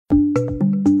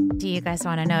you guys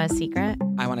want to know a secret?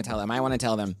 I want to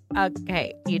tell them.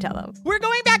 Okay, you tell them. We're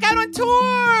going back out on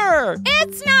tour!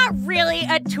 It's not really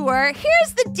a tour.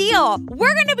 Here's the deal.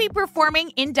 We're going to be performing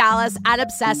in Dallas at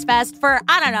Obsess Fest for,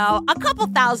 I don't know, a couple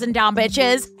thousand down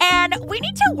bitches. And we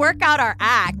need to work out our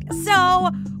act. So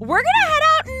we're going to head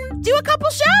out and do a couple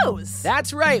shows.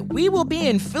 That's right. We will be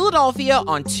in Philadelphia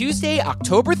on Tuesday,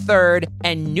 October 3rd,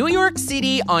 and New York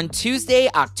City on Tuesday,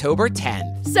 October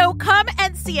 10th. So come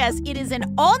and see us. It is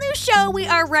an all-new show we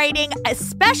are writing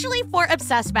especially for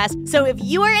Obsess Fest. So if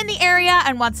you are in the area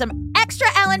and want some extra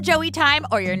Elle and Joey time,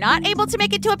 or you're not able to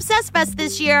make it to Obsess Fest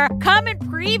this year, come and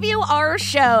preview our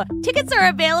show. Tickets are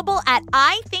available at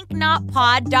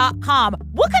ithinknotpod.com.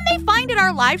 What can they find at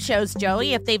our live shows,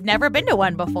 Joey, if they've never been to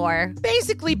one before?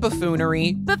 Basically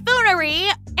buffoonery. Buffoonery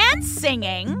and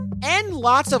singing. And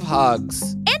lots of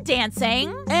hugs. And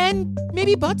dancing. And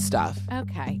maybe butt stuff.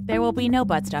 Okay, there will be no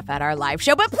butt stuff at our live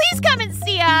show, but please come and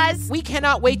see us. We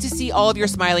cannot wait to see all of your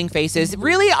smiling faces.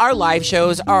 Really, our live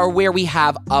shows are where we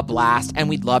have a blast, and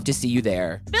we'd love to see you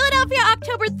there. Philadelphia,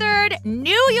 October 3rd.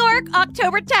 New York,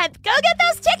 October 10th. Go get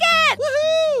those tickets!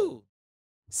 Woohoo!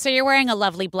 So you're wearing a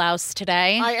lovely blouse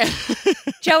today.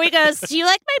 Joey goes, do you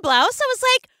like my blouse? I was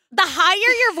like, the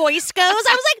higher your voice goes, I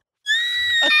was like,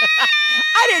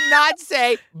 I did not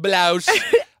say blouse,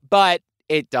 but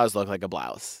it does look like a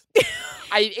blouse.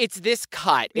 It's this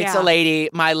cut. It's a lady,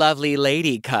 my lovely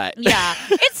lady cut. Yeah.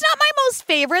 It's not my most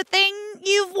favorite thing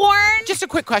you've worn. Just a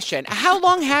quick question. How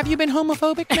long have you been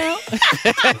homophobic now?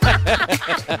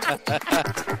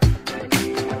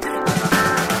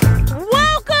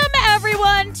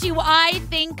 To I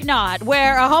Think Not,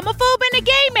 where a homophobe and a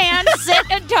gay man sit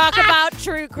and talk about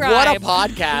true crime. What a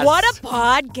podcast. What a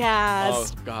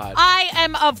podcast. Oh, God. I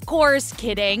am, of course,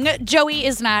 kidding. Joey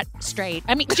is not straight.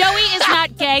 I mean, Joey is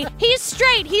not gay. He's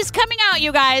straight. He's coming out,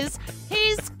 you guys.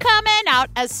 He's coming out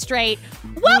as straight.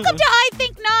 Welcome to I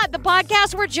Think Not, the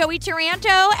podcast where Joey Taranto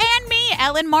and me,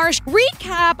 Ellen Marsh,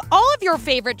 recap all of your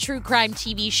favorite true crime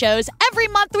TV shows. Every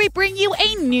month we bring you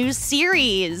a new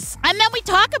series. And then we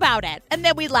talk about it. And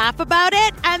then we laugh about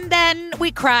it. And then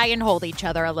we cry and hold each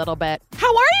other a little bit. How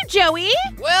are you, Joey?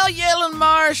 Well, Ellen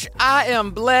Marsh, I am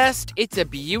blessed. It's a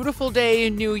beautiful day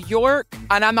in New York.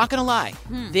 And I'm not going to lie.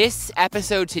 This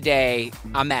episode today,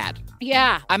 I'm mad.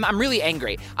 Yeah. I'm really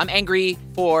angry. I'm angry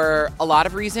for a lot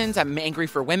of reasons. I'm angry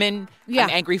for women. Yeah. I'm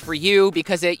angry for you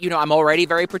because I'm already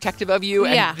very protective of you.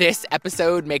 And this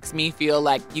episode makes me feel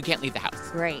like you can't leave the house.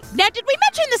 Great. Now, did we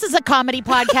mention this is a comedy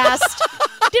podcast?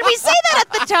 Did we say that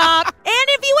at the top? And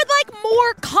if you would like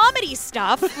more comedy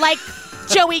stuff, like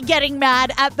Joey getting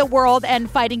mad at the world and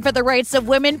fighting for the rights of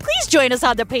women, please join us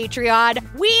on the Patreon.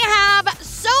 We have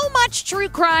so much true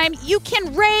crime. You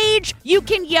can rage, you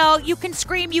can yell, you can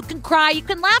scream, you can cry, you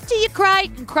can laugh till you cry, you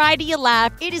can cry till you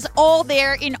laugh. It is all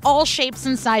there in all shapes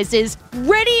and sizes,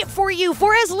 ready for you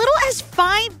for as little as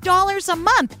 $5 a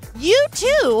month. You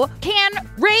too can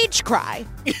rage cry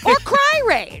or cry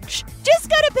rage. Just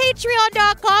go to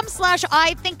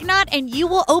patreon.com/IThinkNot and you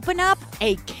will open up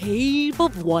a cave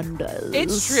of wonders.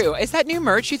 It's true. Is that new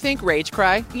merch, you think? Rage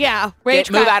cry? Yeah. Rage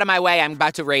cry. Move out of my way. I'm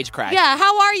about to rage cry. Yeah.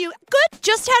 How are you? Good.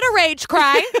 Just had a rage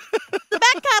cry. The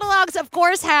back catalogs, of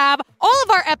course, have all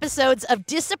of our episodes of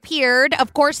Disappeared.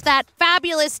 Of course, that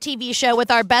fabulous TV show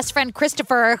with our best friend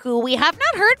Christopher, who we have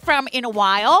not heard from in a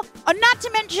while. Not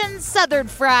to mention Southern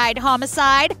Fried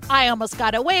Homicide. I Almost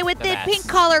Got Away with It. Pink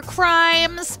Collar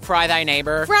Crimes. Fry Thy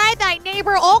Neighbor. Fry Thy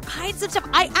Neighbor. All kinds of stuff.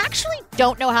 I actually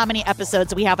don't know how many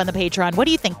episodes we have on the Patreon. What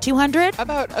do you think? 200?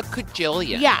 About a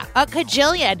cajillion. Yeah, a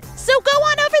cajillion. So go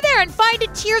on over there and find a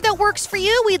tier that works for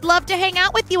you. We'd love to hang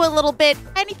out with you a little bit.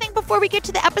 Anything before we get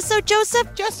to the episode,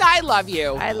 Joseph? Just I love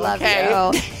you. I love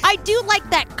you. I do like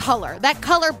that color. That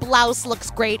color blouse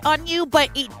looks great on you, but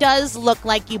it does look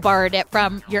like you borrowed it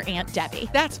from your Aunt Debbie.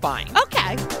 That's fine.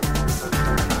 Okay.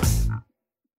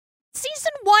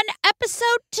 Season 1,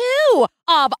 episode 2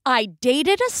 of I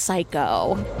Dated a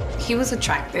Psycho. He was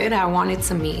attracted. I wanted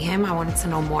to meet him. I wanted to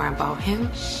know more about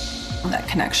him. That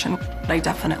connection, I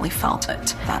definitely felt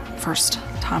it that first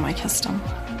time I kissed him.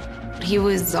 He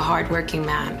was a hardworking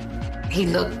man. He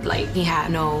looked like he had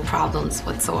no problems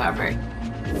whatsoever.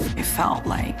 I felt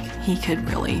like he could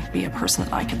really be a person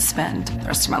that I could spend the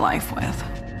rest of my life with.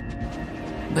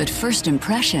 But first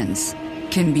impressions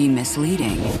can be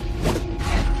misleading.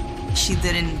 She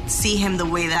didn't see him the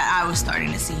way that I was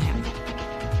starting to see him.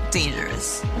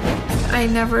 Dangerous. I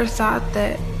never thought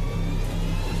that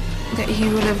he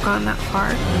would have gone that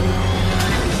far.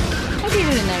 I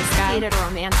dated a nice guy. Dated a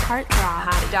romance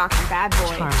heartthrob. Had a doctor, bad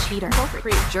boy, cheater,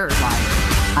 pretty jerk.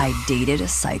 I dated a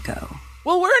psycho.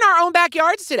 Well, we're in our own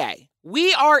backyards today.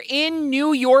 We are in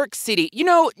New York City. You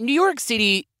know, New York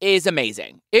City is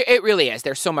amazing. It really is.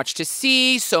 There's so much to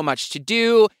see, so much to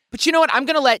do. But you know what? I'm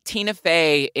going to let Tina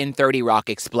Fey in 30 Rock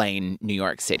explain New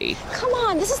York City. Come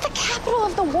on, this is the capital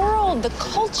of the world. The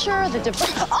culture, the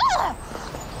diversity.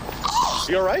 Oh!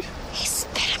 You all right? He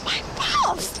spit in my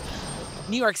mouth.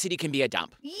 New York City can be a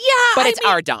dump. Yeah. But it's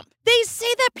our dump. They say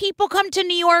that people come to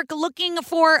New York looking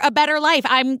for a better life.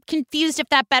 I'm confused if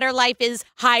that better life is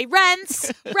high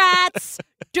rents, rats,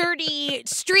 dirty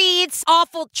streets,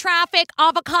 awful traffic,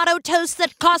 avocado toast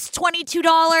that costs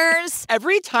 $22.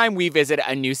 Every time we visit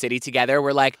a new city together,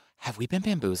 we're like, have we been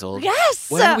bamboozled? Yes.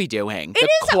 What are we doing? The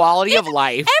quality of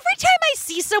life. Every time I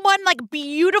see someone, like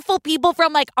beautiful people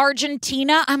from like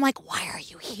Argentina, I'm like, why are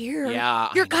you here? Yeah,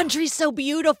 Your country's so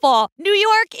beautiful. New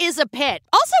York is a pit.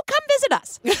 Also, come visit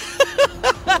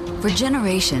us. For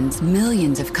generations,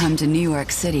 millions have come to New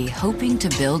York City hoping to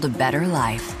build a better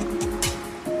life.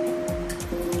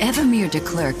 Evimer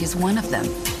Duclerc is one of them.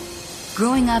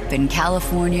 Growing up in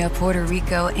California, Puerto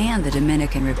Rico, and the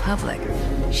Dominican Republic,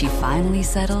 she finally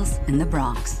settles in the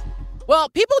Bronx. Well,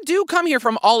 people do come here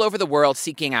from all over the world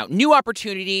seeking out new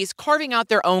opportunities, carving out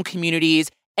their own communities,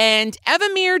 and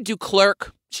Evimer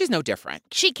Duclerc, she's no different.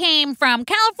 She came from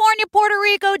California, Puerto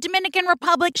Rico, Dominican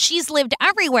Republic. She's lived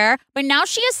everywhere, but now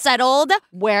she is settled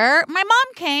where my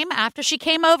mom came after she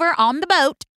came over on the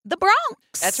boat. The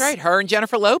Bronx. That's right. Her and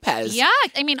Jennifer Lopez. Yeah.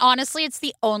 I mean, honestly, it's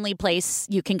the only place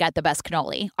you can get the best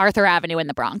cannoli. Arthur Avenue in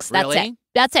the Bronx. That's Really? it.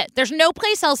 That's it. There's no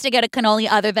place else to get a cannoli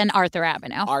other than Arthur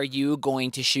Avenue. Are you going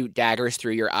to shoot daggers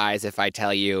through your eyes if I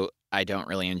tell you I don't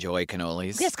really enjoy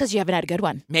cannolis? Yes, because you haven't had a good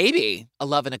one. Maybe. A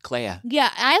love and eclair. Yeah,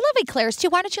 I love eclairs too.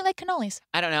 Why don't you like cannolis?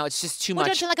 I don't know. It's just too What much.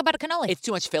 don't you like about a cannoli? It's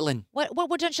too much filling. What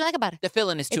don't you like about it? The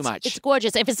filling is too much. It's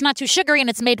gorgeous. If it's not too sugary and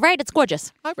it's made right, it's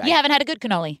gorgeous. All right. You haven't had a good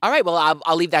cannoli. All right. Well,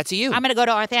 I'll leave that to you. I'm going to go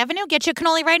to Arthur Avenue, get you a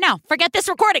cannoli right now. Forget this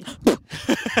recording.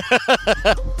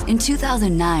 In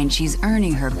 2009, she's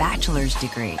earning her bachelor's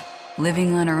degree,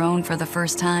 living on her own for the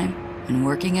first time, and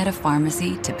working at a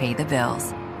pharmacy to pay the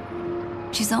bills.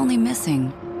 She's only missing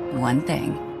one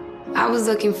thing. I was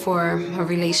looking for a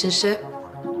relationship,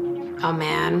 a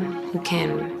man who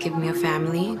can give me a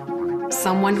family,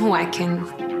 someone who I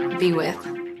can be with.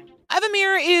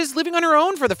 Evimer is living on her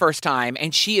own for the first time,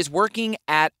 and she is working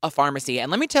at a pharmacy.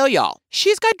 And let me tell y'all,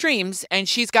 she's got dreams and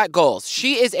she's got goals.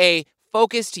 She is a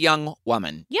focused young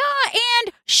woman. Yeah,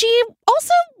 and she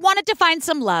also wanted to find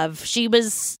some love. She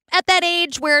was at that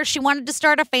age where she wanted to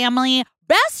start a family.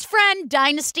 Best Friend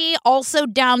Dynasty, also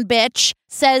down bitch,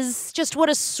 says just what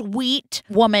a sweet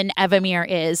woman Evimer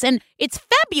is. And it's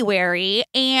February,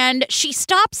 and she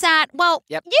stops at, well,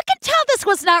 Yep. You can tell this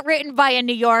was not written by a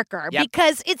New Yorker Yep.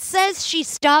 because it says she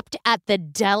stopped at the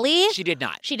deli. She did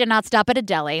not. She did not stop at a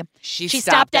deli. She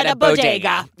stopped at a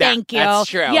bodega. Thank you. That's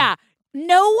true. Yeah.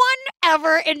 No one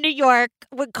ever in New York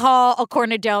would call a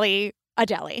corner deli a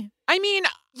deli. I mean,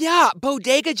 yeah,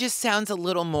 bodega just sounds a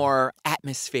little more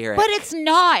atmospheric. But it's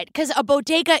not, because a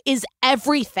bodega is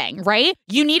everything, right?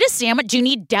 You need a sandwich. You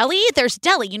need deli. There's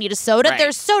deli. You need a soda. Right.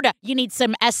 There's soda. You need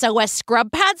some SOS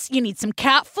scrub pads. You need some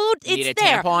cat food. You It's need a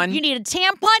there. tampon. You need a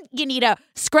tampon. You need a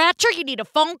scratcher. You need a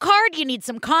phone card. You need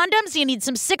some condoms. You need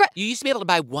some cigarettes. You used to be able to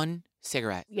buy one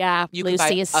cigarette. Yeah, You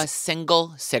Lucy's. could buy a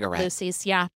single cigarette. Lucy's,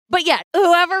 yeah. But yeah,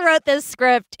 whoever wrote this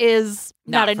script is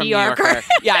not a from New Yorker.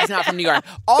 Yeah, it's not from New York.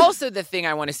 Also, the thing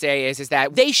I want to say is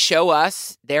that they show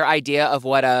us their idea of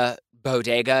what a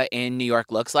bodega in New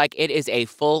York looks like. It is a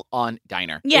full-on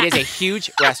diner. Yeah. It is a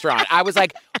huge restaurant. I was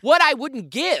like, what I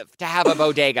wouldn't give to have a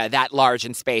bodega that large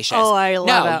and spacious. Oh, I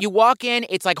love it. No, you walk in,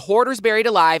 it's like hoarders buried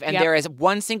alive, and Yep. there is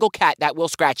one single cat that will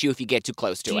scratch you if you get too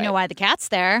close to it. Do you know why the cat's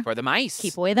there? For the mice.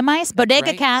 Keep away the mice. Bodega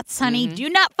right. cats, honey. Mhm. Do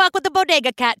not fuck with the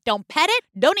bodega cat. Don't pet it.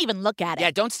 Don't even look at it. Yeah,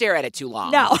 don't stare at it too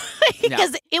long. No,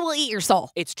 because it will eat your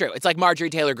soul. It's true. It's like Marjorie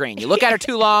Taylor Greene. You look at her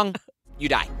too long, you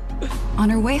die. On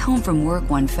her way home from work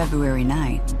one February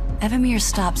night, Evimer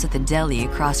stops at the deli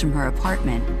across from her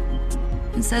apartment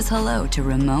and says hello to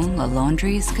Ramon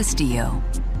Lalondres Castillo.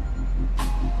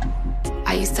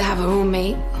 I used to have a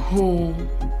roommate who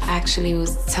actually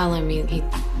was telling me, he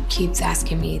keeps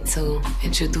asking me to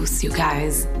introduce you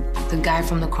guys. The guy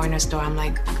from the corner store, I'm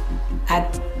like,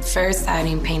 at first I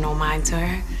didn't pay no mind to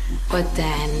her, but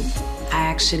then I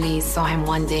actually saw him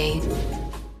one day.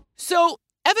 So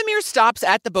Evimer stops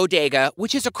at the bodega,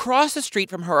 which is across the street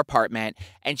from her apartment,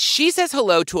 and she says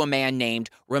hello to a man named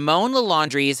Ramon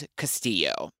Lalondres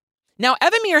Castillo. Now,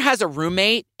 Evimer has a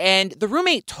roommate, and the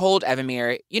roommate told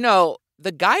Evimer, you know,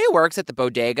 the guy who works at the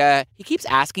bodega, he keeps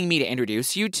asking me to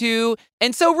introduce you to.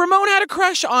 And so Ramon had a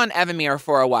crush on Evimer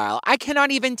for a while. I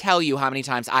cannot even tell you how many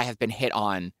times I have been hit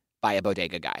on by a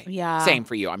bodega guy. Yeah. Same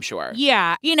for you, I'm sure.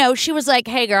 Yeah. She was like,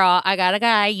 hey, girl, I got a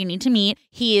guy you need to meet.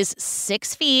 He is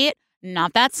 6 feet.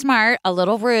 Not that smart, a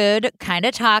little rude, kind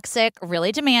of toxic,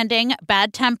 really demanding,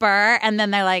 bad temper. And then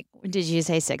they're like, did you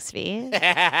say 6 feet?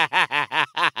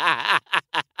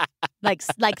 like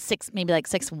 6, maybe like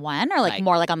 6'1", or like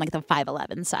more like on like the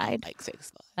 5'11" side. Like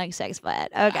 6 foot. Like 6 foot.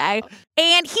 Okay. Wow.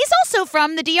 And he's also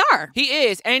from the DR. He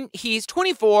is. And he's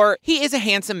 24. He is a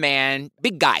handsome man.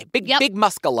 Big guy. Big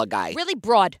muscular guy. Really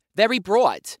broad. Very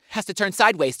broad. Has to turn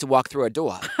sideways to walk through a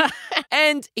door.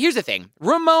 And here's the thing.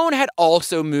 Ramon had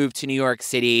also moved to New York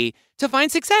City to find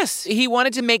success. He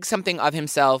wanted to make something of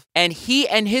himself, and he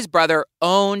and his brother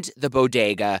owned the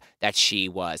bodega that she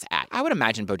was at. I would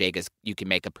imagine bodegas, you can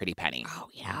make a pretty penny. Oh,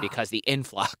 yeah. Because the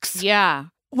influx. Yeah.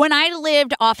 When I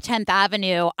lived off 10th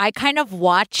Avenue, I kind of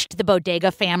watched the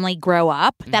bodega family grow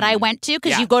up that I went to,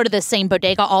 because you go to the same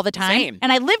bodega all the time. Same.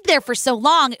 And I lived there for so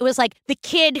long. It was like the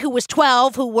kid who was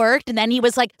 12 who worked, and then he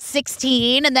was like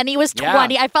 16, and then he was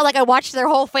 20. I felt like I watched their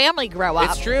whole family grow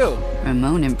up. It's true.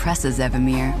 Ramon impresses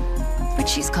Evimer, but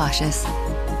she's cautious.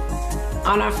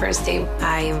 On our first date,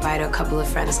 I invited a couple of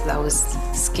friends because I was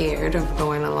scared of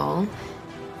going alone.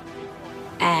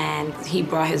 And he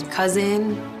brought his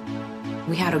cousin.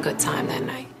 We had a good time that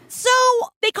night. So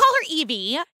they call her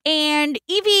Evie, and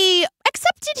Evie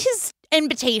accepted his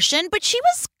invitation, but she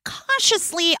was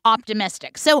cautiously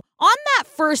optimistic. So on that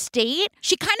first date,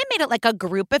 she kind of made it like a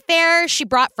group affair. She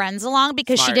brought friends along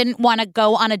because she didn't want to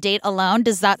go on a date alone.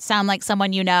 Does that sound like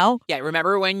someone you know? Yeah,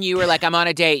 remember when you were like, I'm on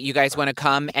a date, you guys want to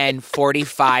come? And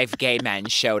 45 gay men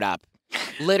showed up.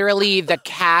 Literally, the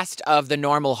cast of The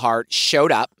Normal Heart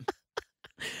showed up.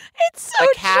 It's so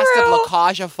The cast true. of La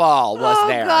Cage aux Folles was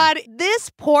there. Oh, God.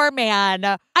 This poor man.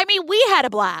 I mean, we had a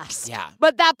blast. Yeah.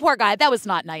 But that poor guy, that was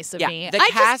not nice of me. The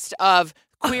cast of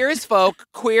Queer as Folk,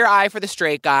 Queer Eye for the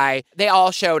Straight Guy, they all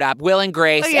showed up. Will and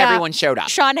Grace, everyone showed up.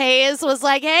 Sean Hayes was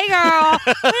like, hey, girl.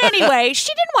 But anyway, she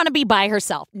didn't want to be by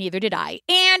herself. Neither did I.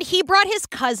 And he brought his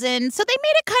cousin, so they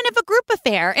made it kind of a group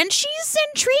affair. And she's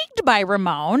intrigued by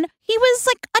Ramon. He was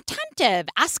like attentive,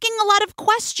 asking a lot of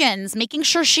questions, making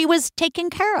sure she was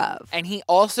taken care of. And he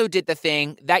also did the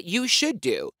thing that you should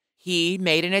do. He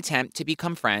made an attempt to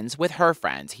become friends with her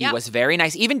friends. He was very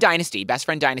nice. Even Dynasty, Best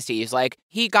Friend Dynasty, is like,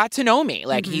 he got to know me.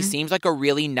 Like, he seems like a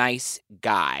really nice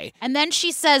guy. And then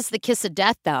she says the kiss of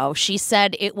death, though. She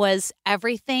said it was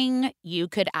everything you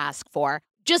could ask for.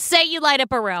 Just say you light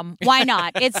up a room. Why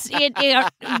not? Kiss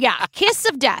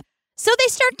of death. So they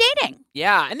start dating.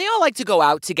 Yeah, and they all like to go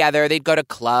out together. They'd go to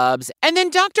clubs. And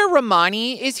then Dr.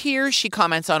 Ramani is here. She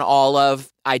comments on all of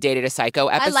I Dated a Psycho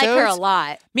episodes. I like her a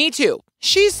lot. Me too.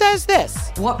 She says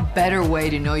this. What better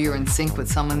way to know you're in sync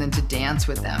with someone than to dance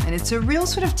with them? And it's a real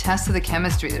sort of test of the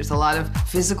chemistry. There's a lot of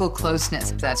physical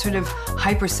closeness that's sort of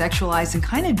hypersexualized and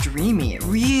kind of dreamy. It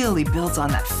really builds on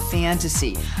that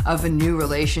fantasy of a new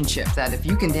relationship that if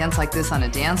you can dance like this on a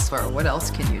dance floor, what else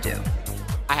can you do?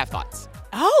 I have thoughts.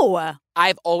 Oh.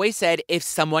 I've always said if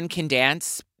someone can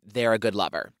dance, they're a good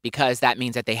lover because that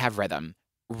means that they have rhythm.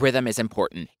 Rhythm is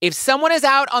important. If someone is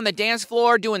out on the dance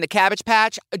floor doing the Cabbage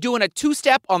Patch, doing a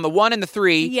 2-step on the 1 and the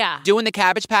 3, doing the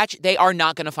Cabbage Patch, they are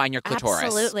not going to find your clitoris.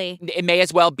 Absolutely. It may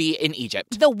as well be in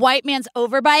Egypt. The white man's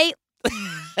overbite.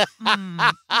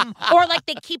 Or like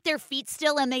they keep their feet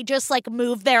still and they just like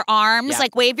move their arms,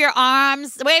 like wave your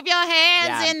arms, wave your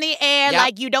hands in the air,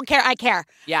 like you don't care. I care.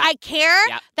 I care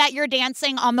that you're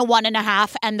dancing on the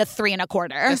 1.5 and the 3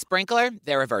 1/4. The sprinkler,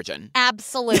 they're a virgin.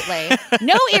 Absolutely.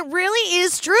 No, it really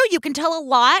is true. You can tell a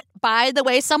lot by the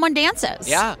way someone dances.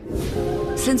 Yeah.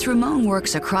 Since Ramon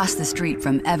works across the street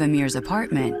from Evimer's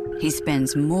apartment, he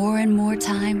spends more and more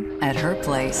time at her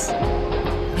place.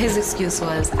 His excuse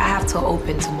was, I have to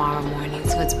open tomorrow morning,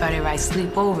 so it's better if I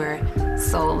sleep over.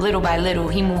 So little by little,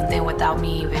 he moved in without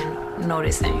me even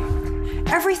noticing.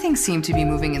 Everything seemed to be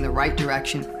moving in the right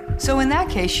direction. So in that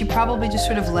case, she probably just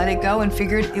sort of let it go and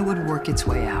figured it would work its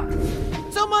way out.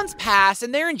 So months pass,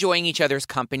 and they're enjoying each other's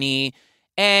company,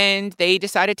 and they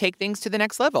decide to take things to the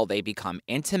next level. They become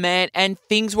intimate, and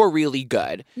things were really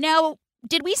good. Now,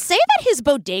 did we say that his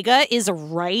bodega is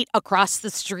right across the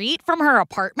street from her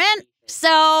apartment?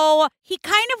 So he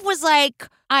kind of was like,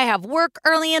 I have work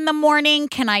early in the morning.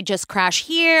 Can I just crash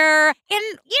here?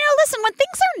 And, listen, when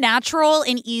things are natural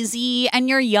and easy and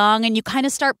you're young and you kind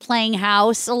of start playing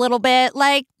house a little bit,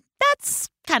 like, that's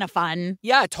kind of fun.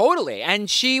 Yeah, totally. And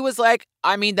she was like,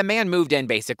 the man moved in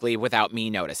basically without me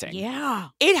noticing. Yeah.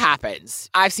 It happens.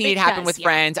 I've seen it happen with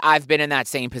friends. I've been in that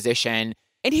same position.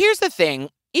 And here's the thing.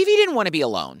 Evie didn't want to be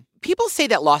alone. People say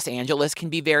that Los Angeles can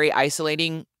be very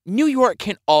isolating. New York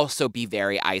can also be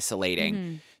very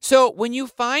isolating. So when you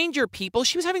find your people,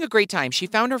 she was having a great time. She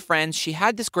found her friends. She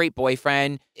had this great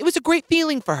boyfriend. It was a great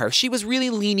feeling for her. She was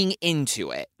really leaning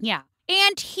into it. Yeah.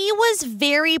 And he was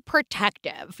very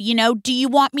protective. You know, do you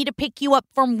want me to pick you up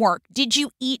from work? Did you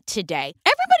eat today?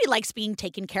 Everybody likes being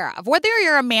taken care of. Whether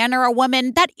you're a man or a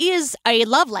woman, that is a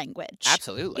love language.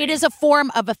 Absolutely. It is a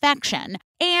form of affection.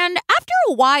 And after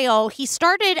a while, he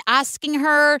started asking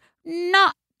her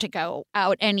not to go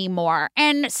out anymore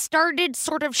and started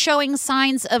sort of showing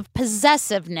signs of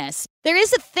possessiveness. There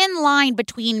is a thin line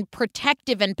between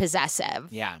protective and possessive.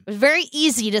 Yeah. It was very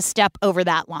easy to step over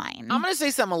that line. I'm going to say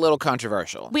something a little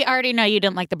controversial. We already know you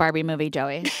didn't like the Barbie movie,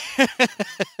 Joey.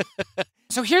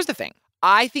 So here's the thing.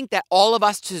 I think that all of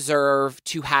us deserve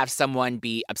to have someone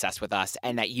be obsessed with us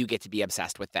and that you get to be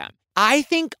obsessed with them. I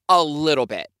think a little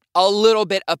bit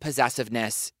of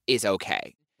possessiveness is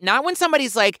okay. Not when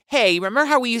somebody's like, hey, remember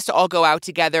how we used to all go out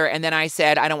together and then I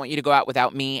said, I don't want you to go out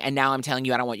without me, and now I'm telling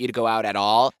you I don't want you to go out at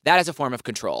all? That is a form of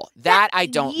control. That I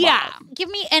don't love. Give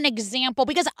me an example,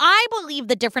 because I believe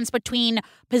the difference between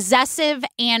possessive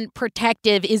and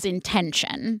protective is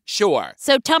intention. Sure.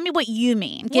 So tell me what you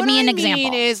mean. Give me an example. What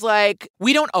I mean is, like,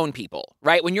 we don't own people,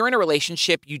 right? When you're in a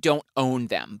relationship, you don't own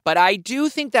them. But I do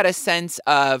think that a sense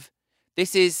of,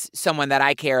 this is someone that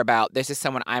I care about. This is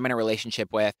someone I'm in a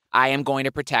relationship with. I am going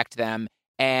to protect them.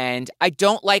 And I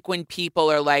don't like when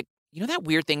people are like, you know that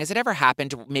weird thing? Has it ever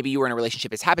happened? Maybe you were in a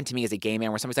relationship. It's happened to me as a gay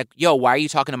man where somebody's like, yo, why are you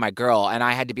talking to my girl? And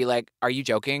I had to be like, are you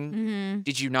joking? Mm-hmm.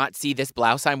 Did you not see this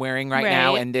blouse I'm wearing right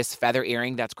now and this feather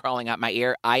earring that's crawling up my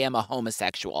ear? I am a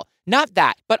homosexual. Not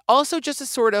that, but also just a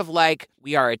sort of like,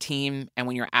 we are a team. And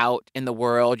when you're out in the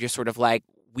world, you're sort of like,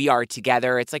 we are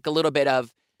together. It's like a little bit of,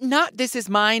 not this is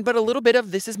mine, but a little bit of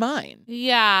this is mine.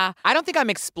 Yeah. I don't think I'm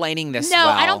explaining this No, well.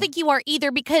 I don't think you are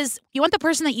either, because you want the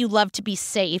person that you love to be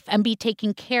safe and be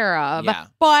taken care of. Yeah.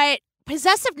 But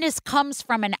possessiveness comes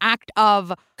from an act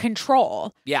of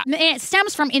control. Yeah. And it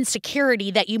stems from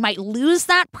insecurity that you might lose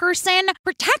that person.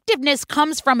 Protectiveness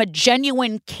comes from a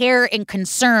genuine care and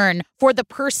concern for the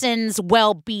person's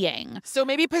well-being. So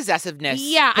maybe possessiveness.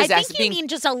 Yeah, I think you mean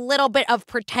just a little bit of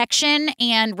protection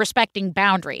and respecting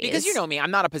boundaries. Because you know me,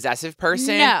 I'm not a possessive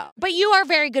person. No, but you are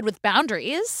very good with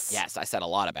boundaries. Yes, I set a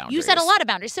lot of boundaries. You set a lot of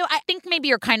boundaries. So I think maybe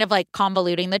you're kind of like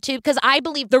convoluting the two, because I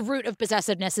believe the root of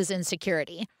possessiveness is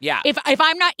insecurity. Yeah. If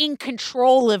I'm not in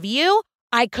control of you,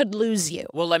 I could lose you.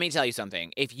 Well, let me tell you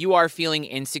something. If you are feeling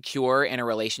insecure in a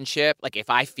relationship, like if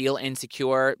I feel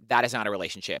insecure, that is not a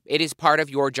relationship. It is part of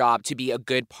your job to be a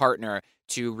good partner,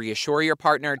 to reassure your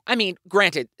partner. I mean,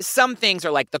 granted, some things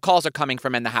are like the calls are coming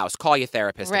from in the house. Call your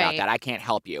therapist about that. I can't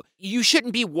help you. You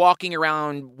shouldn't be walking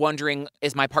around wondering,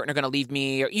 is my partner going to leave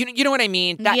me? Or, you know what I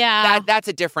mean? That's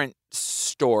a different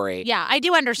story. Yeah, I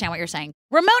do understand what you're saying.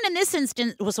 Ramon in this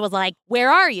instance was like,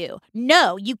 where are you?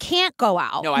 No, you can't go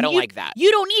out. No, I don't like that.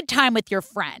 You don't need time with your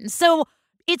friends. So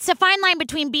it's a fine line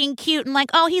between being cute and like,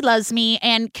 oh, he loves me,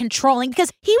 and controlling,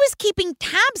 because he was keeping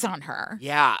tabs on her.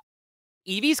 Yeah.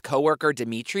 Evie's coworker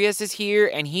Demetrius is here,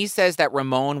 and he says that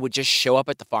Ramon would just show up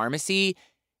at the pharmacy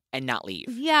and not leave.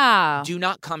 Yeah. Do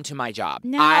not come to my job.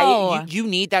 No. You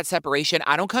need that separation.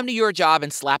 I don't come to your job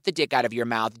and slap the dick out of your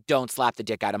mouth. Don't slap the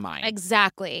dick out of mine.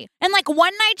 Exactly. And like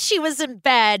one night she was in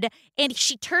bed and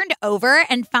she turned over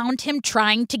and found him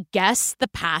trying to guess the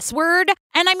password.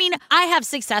 And I mean, I have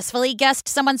successfully guessed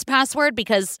someone's password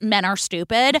because men are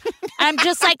stupid. I'm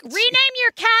just like, rename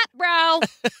your cat, bro.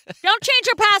 Don't change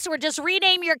your password. Just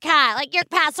rename your cat. Like, your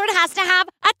password has to have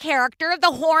a character,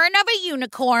 the horn of a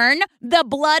unicorn, the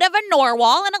blood of a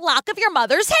narwhal, and a lock of your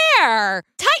mother's hair.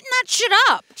 Tighten that shit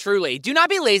up. Truly. Do not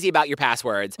be lazy about your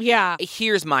passwords. Yeah.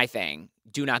 Here's my thing.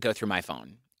 Do not go through my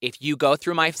phone. If you go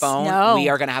through my phone, we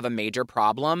are going to have a major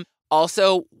problem.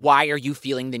 Also, why are you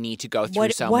feeling the need to go through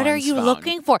someone's phone? What are you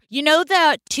looking for? You know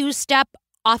the two-step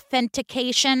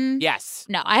authentication? Yes.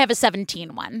 No, I have a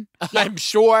 17 one. Yeah. I'm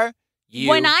sure you...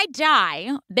 When I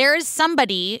die, there is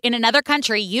somebody in another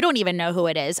country, you don't even know who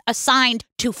it is, assigned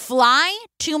to fly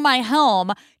to my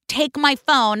home, take my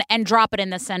phone, and drop it in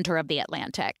the center of the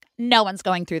Atlantic. No one's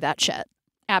going through that shit.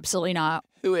 Absolutely not.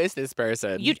 Who is this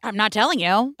person? I'm not telling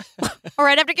you, or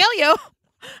I'd have to kill you.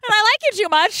 And I like you too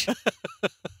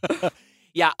much.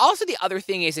 Yeah. Also, the other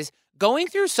thing is going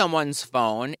through someone's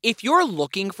phone, if you're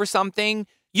looking for something,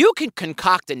 you can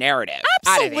concoct a narrative.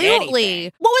 Absolutely. Out of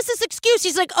anything. What was this excuse?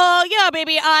 He's like, oh, yeah,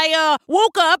 baby, I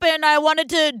woke up and I wanted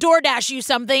to DoorDash you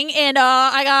something, and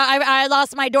I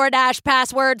lost my DoorDash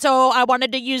password, so I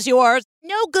wanted to use yours.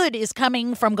 No good is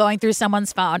coming from going through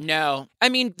someone's phone. No. I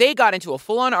mean, they got into a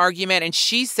full-on argument, and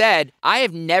she said, I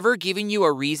have never given you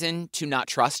a reason to not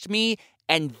trust me,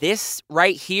 and this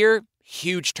right here,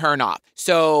 huge turnoff.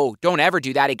 So don't ever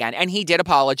do that again. And he did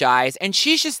apologize. And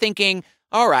she's just thinking,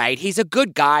 all right, he's a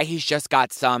good guy. He's just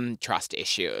got some trust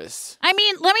issues. I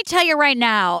mean, let me tell you right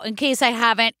now, in case I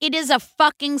haven't, it is a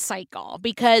fucking cycle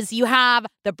because you have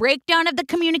the breakdown of the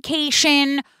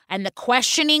communication and the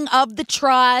questioning of the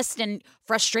trust and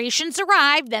frustrations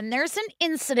arrive. Then there's an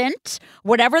incident,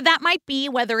 whatever that might be,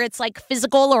 whether it's like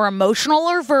physical or emotional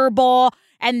or verbal.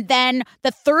 And then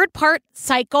the third part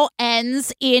cycle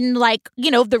ends in like,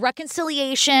 the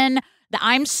reconciliation, the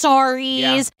I'm sorry's.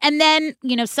 Yeah. And then,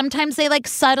 sometimes they like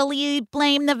subtly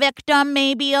blame the victim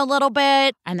maybe a little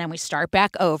bit. And then we start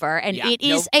back over. And it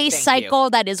is a cycle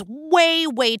that is way,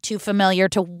 way too familiar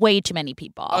to way too many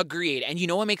people. Agreed. And you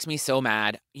know what makes me so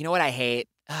mad? You know what I hate?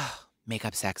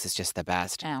 Makeup sex is just the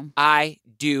best. Oh. I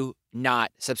do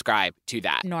not subscribe to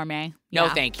that. Nor me. No,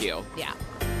 thank you. Yeah.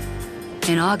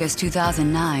 In August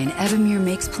 2009, Evimer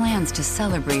makes plans to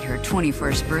celebrate her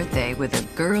 21st birthday with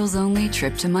a girls-only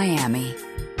trip to Miami.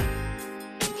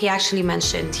 He actually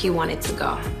mentioned he wanted to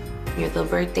go. You're the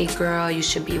birthday girl, you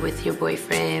should be with your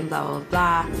boyfriend, blah, blah,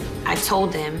 blah. I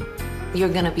told him, you're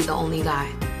gonna be the only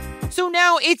guy. So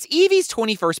now it's Evie's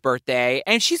 21st birthday,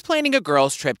 and she's planning a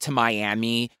girls' trip to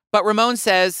Miami. But Ramon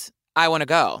says, I want to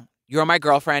go. You're my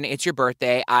girlfriend. It's your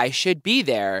birthday. I should be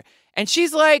there. And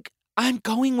she's like, I'm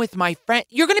going with my friend.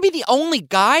 You're going to be the only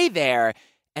guy there.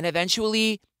 And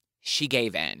eventually, she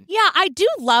gave in. Yeah, I do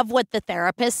love what the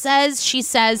therapist says. She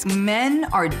says, men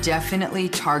are definitely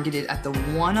targeted at the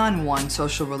one-on-one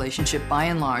social relationship by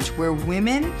and large, where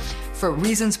women, for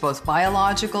reasons both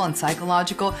biological and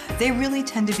psychological, they really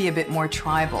tend to be a bit more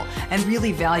tribal and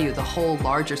really value the whole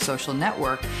larger social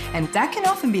network. And that can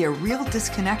often be a real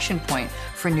disconnection point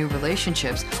for new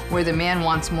relationships, where the man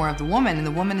wants more of the woman and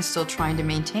the woman is still trying to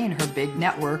maintain her big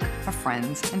network of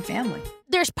friends and family.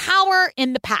 There's power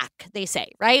in the pack, they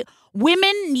say, right?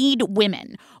 Women need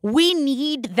women. We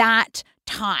need that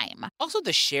time. Also,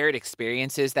 the shared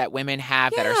experiences that women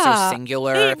have that are so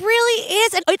singular. It really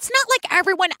is. And it's not like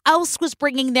everyone else was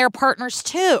bringing their partners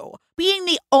too. Being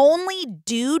the only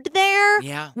dude there,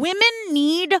 women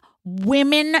need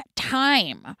women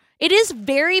time. It is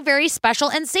very, very special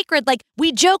and sacred. Like,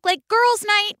 we joke like girls'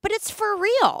 night, but it's for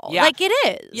real. Yeah. Like, it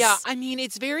is. Yeah, I mean,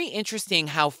 it's very interesting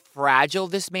how fragile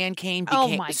this man became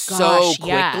so gosh,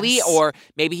 quickly. yes. Or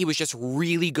maybe he was just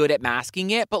really good at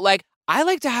masking it. But, like, I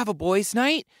like to have a boys'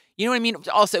 night. You know what I mean?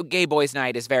 Also, gay boys'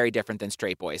 night is very different than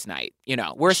straight boys' night.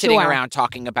 We're sitting around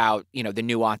talking about, the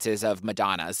nuances of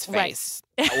Madonna's face.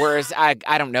 Right. Whereas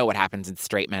I don't know what happens in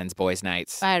straight men's boys'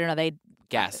 nights. I don't know. They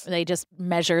just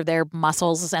measure their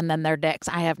muscles and then their dicks.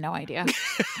 I have no idea.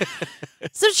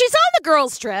 So she's on the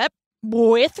girls' trip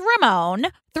with Ramon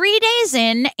 3 days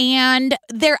in, and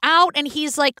they're out, and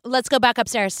he's like, let's go back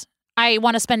upstairs. I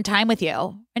want to spend time with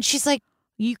you. And she's like,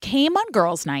 you came on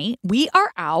girls' night. We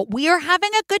are out. We are having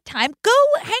a good time. Go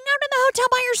hang out in the hotel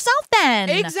by yourself then.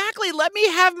 Exactly. Let me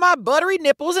have my buttery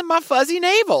nipples and my fuzzy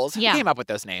navels. Who came up with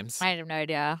those names? I have no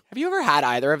idea. Have you ever had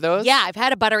either of those? Yeah, I've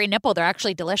had a buttery nipple. They're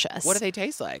actually delicious. What do they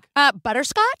taste like?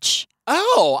 Butterscotch.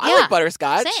 Oh, I like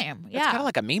butterscotch. Same, It's kind of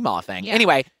like a Meemaw thing. Yeah.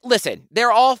 Anyway, listen,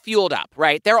 they're all fueled up,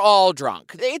 right? They're all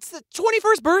drunk. It's the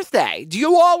 21st birthday. Do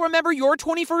you all remember your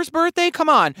 21st birthday? Come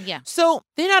on. Yeah. So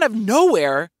then out of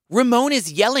nowhere, Ramon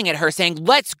is yelling at her saying,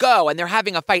 let's go. And they're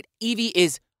having a fight. Evie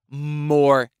is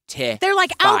mortified. They're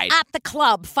like out at the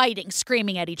club fighting,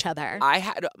 screaming at each other. I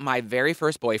had my very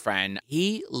first boyfriend.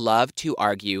 He loved to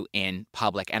argue in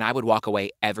public, and I would walk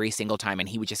away every single time, and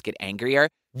he would just get angrier.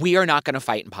 We are not going to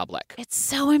fight in public. It's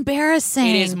so embarrassing.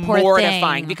 It is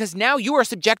mortifying because now you are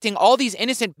subjecting all these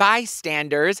innocent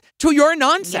bystanders to your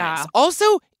nonsense. Yeah.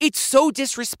 Also, it's so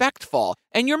disrespectful,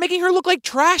 and you're making her look like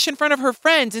trash in front of her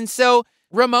friends. And so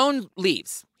Ramon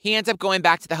leaves. He ends up going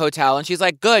back to the hotel, and she's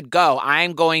like, good, go.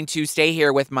 I'm going to stay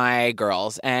here with my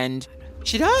girls. And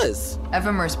she does.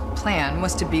 Evimer's plan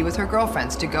was to be with her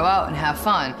girlfriends, to go out and have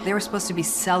fun. They were supposed to be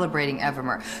celebrating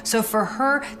Evimer. So for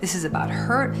her, this is about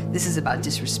hurt, this is about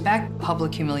disrespect,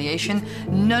 public humiliation.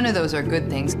 None of those are good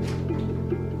things.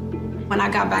 When I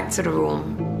got back to the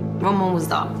room, Ramon was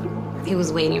up. He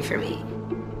was waiting for me.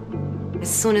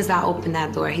 As soon as I opened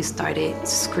that door, he started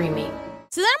screaming.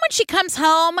 So then when she comes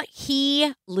home,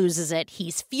 he loses it.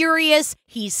 He's furious.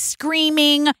 He's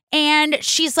screaming. And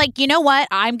she's like, you know what?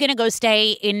 I'm going to go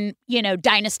stay in,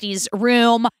 Dynasty's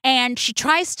room. And she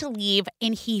tries to leave,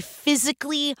 and he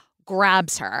physically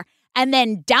grabs her. And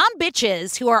then down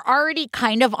bitches who are already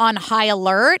kind of on high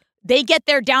alert, they get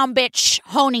their down bitch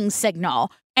honing signal.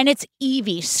 And it's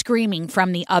Evie screaming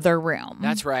from the other room.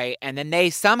 That's right. And then they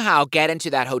somehow get into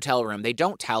that hotel room. They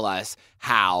don't tell us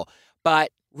how,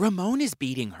 but Ramon is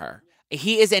beating her.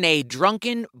 He is in a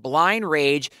drunken, blind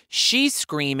rage. She's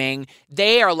screaming.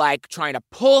 They are like trying to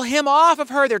pull him off of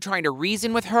her. They're trying to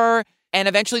reason with her. And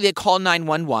eventually they call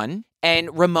 911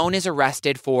 and Ramon is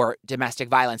arrested for domestic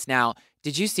violence. Now,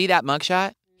 did you see that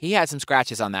mugshot? He had some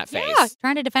scratches on that face. Yeah,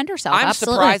 trying to defend herself. I'm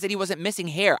Absolutely. surprised that he wasn't missing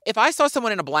hair. If I saw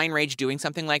someone in a blind rage doing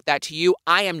something like that to you,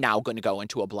 I am now going to go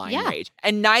into a blind rage.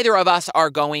 And neither of us are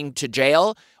going to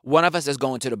jail. One of us is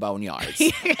going to the boneyards.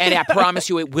 And I promise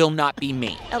you it will not be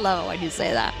me. Hello, I do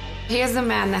say that. Here's a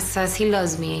man that says he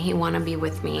loves me and he want to be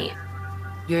with me.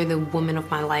 You're the woman of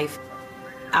my life.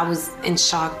 I was in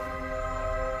shock.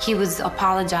 He was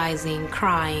apologizing,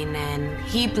 crying, and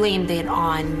he blamed it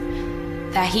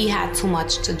on that he had too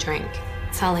much to drink,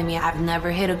 telling me I've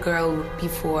never hit a girl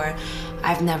before.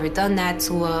 I've never done that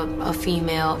to a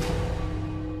female.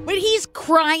 But he's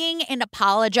crying and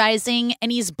apologizing,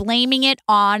 and he's blaming it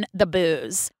on the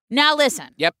booze. Now listen.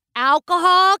 Yep.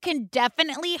 Alcohol can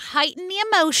definitely heighten the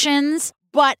emotions,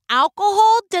 but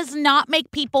alcohol does not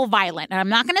make people violent. And I'm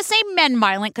not going to say men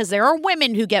violent because there are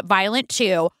women who get violent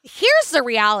too. Here's the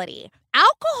reality.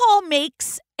 Alcohol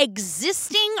makes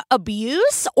existing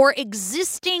abuse or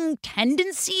existing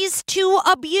tendencies to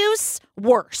abuse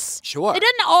worse. Sure. It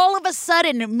doesn't all of a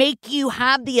sudden make you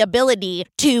have the ability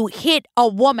to hit a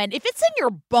woman. If it's in your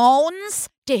bones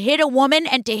to hit a woman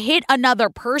and to hit another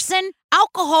person,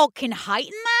 alcohol can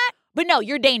heighten that. But no,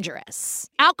 you're dangerous.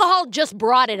 Alcohol just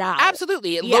brought it out.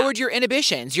 Absolutely. It lowered your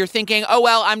inhibitions. You're thinking, oh,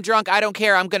 well, I'm drunk. I don't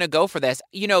care. I'm going to go for this.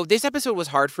 You know, this episode was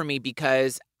hard for me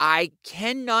because I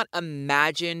cannot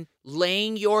imagine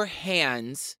laying your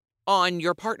hands on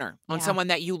your partner, on someone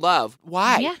that you love.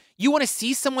 Why? Yeah. You want to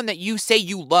see someone that you say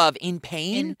you love in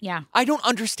pain? Yeah. I don't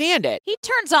understand it. He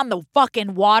turns on the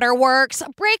fucking waterworks.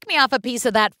 Break me off a piece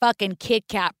of that fucking Kit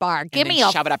Kat bar. Give me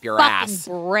a shove it up your fucking ass.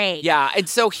 break. Yeah, and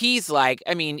so he's like,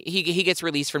 I mean, he gets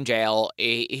released from jail.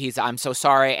 He's, I'm so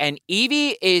sorry. And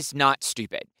Evie is not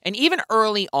stupid. And even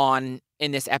early on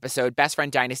in this episode, Best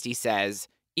Friend Dynasty says,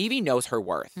 Evie knows her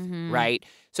worth, right?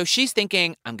 So she's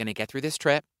thinking, I'm going to get through this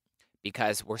trip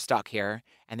because we're stuck here.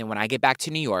 And then when I get back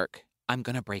to New York, I'm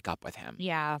going to break up with him.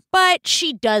 Yeah, but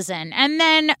she doesn't. And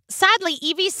then, sadly,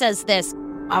 Evie says this.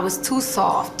 I was too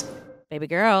soft. Baby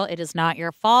girl, it is not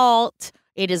your fault.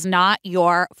 It is not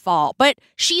your fault. But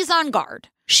she's on guard.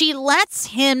 She lets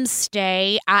him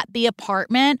stay at the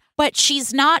apartment, but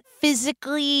she's not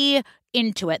physically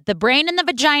into it. The brain and the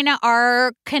vagina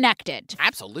are connected.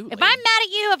 Absolutely. If I'm mad at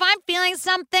you, if I'm feeling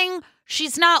something,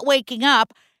 she's not waking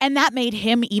up. And that made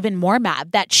him even more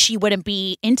mad that she wouldn't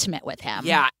be intimate with him.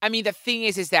 Yeah. I mean, the thing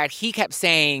is that he kept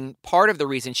saying part of the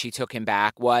reason she took him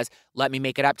back was, let me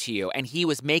make it up to you. And he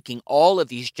was making all of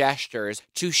these gestures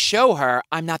to show her,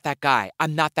 I'm not that guy.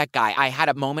 I'm not that guy. I had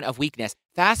a moment of weakness.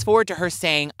 Fast forward to her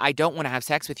saying, I don't want to have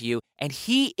sex with you. And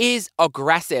he is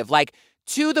aggressive. Like,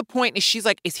 to the point, she's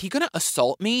like, is he going to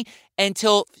assault me?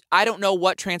 Until I don't know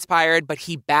what transpired, but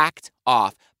he backed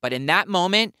off. But in that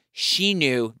moment, she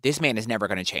knew this man is never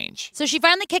going to change. So she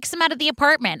finally kicks him out of the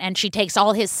apartment and she takes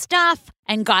all his stuff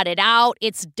and got it out.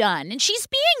 It's done. And she's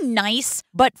being nice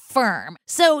but firm.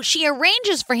 So she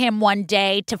arranges for him one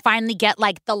day to finally get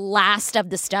like the last of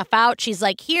the stuff out. She's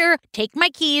like, here, take my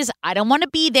keys. I don't want to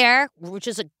be there, which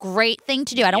is a great thing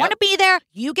to do. I don't want to be there.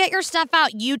 You get your stuff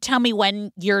out. You tell me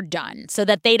when you're done so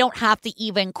that they don't have to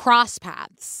even cross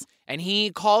paths. And he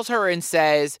calls her and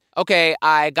says, okay,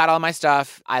 I got all my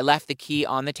stuff. I left the key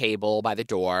on the table by the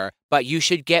door, but you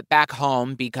should get back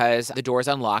home because the door's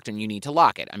unlocked and you need to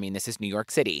lock it. I mean, this is New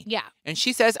York City. Yeah. And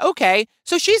she says, okay.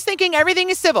 So she's thinking everything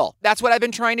is civil. That's what I've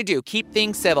been trying to do. Keep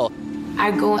things civil.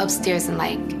 I go upstairs and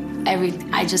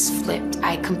I just flipped.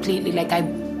 I completely, I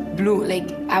blew,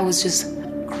 I was just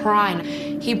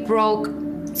crying. He broke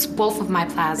both of my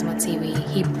plasma TV.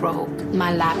 He broke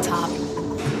my laptop.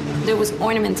 There was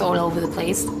ornaments all over the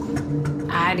place.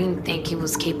 I didn't think he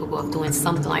was capable of doing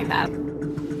something like that.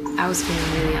 I was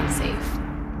feeling really unsafe.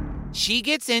 She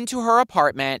gets into her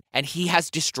apartment and he has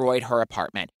destroyed her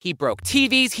apartment. He broke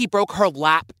TVs. He broke her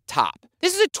laptop.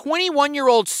 This is a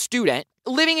 21-year-old student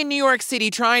living in New York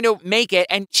City trying to make it,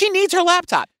 and she needs her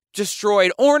laptop.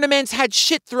 Destroyed ornaments, had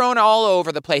shit thrown all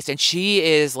over the place. And she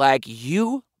is like,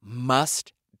 you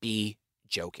must be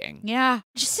joking. Yeah.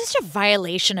 Just such a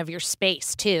violation of your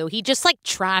space, too. He just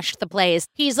trashed the place.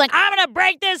 He's like, I'm going to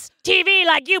break this TV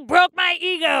like you broke my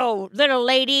ego, little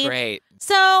lady. Great.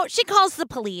 So she calls the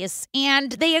police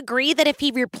and they agree that if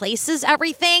he replaces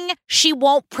everything, she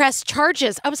won't press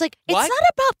charges. I was like, it's What? not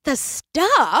about the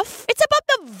stuff. It's about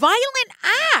the violent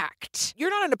act.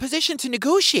 You're not in a position to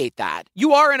negotiate that.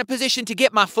 You are in a position to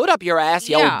get my foot up your ass,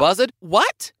 you Yeah. old buzzard.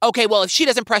 What? Okay, well, if she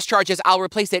doesn't press charges, I'll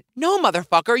replace it. No,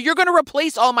 motherfucker, you're going to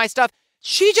replace all my stuff.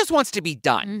 She just wants to be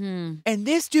done. And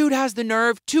this dude has the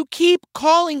nerve to keep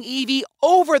calling Evie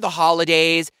over the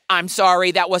holidays. I'm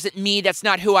sorry, that wasn't me. That's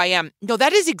not who I am. No,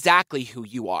 that is exactly who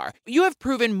you are. You have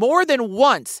proven more than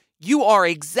once you are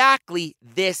exactly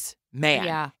this man.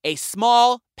 Yeah. A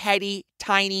small, petty,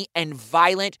 tiny, and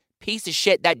violent piece of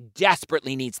shit that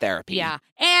desperately needs therapy. Yeah.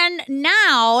 And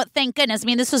now, thank goodness, I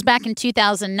mean, this was back in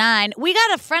 2009, we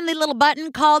got a friendly little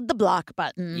button called the block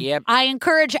button. Yep. I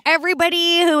encourage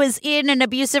everybody who is in an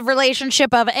abusive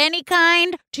relationship of any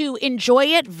kind to enjoy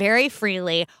it very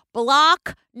freely.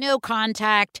 Block, no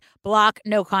contact. Block,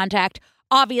 no contact.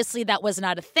 Obviously, that was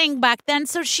not a thing back then,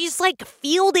 so she's like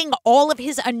fielding all of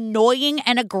his annoying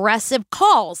and aggressive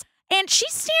calls. And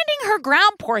she's standing her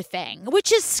ground, poor thing,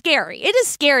 which is scary. It is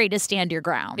scary to stand your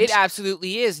ground. It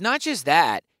absolutely is. Not just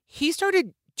that. He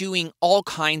started doing all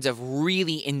kinds of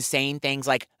really insane things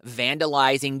like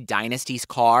vandalizing Dynasty's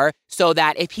car so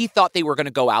that if he thought they were going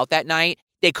to go out that night,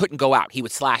 they couldn't go out. He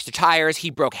would slash the tires. He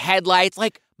broke headlights.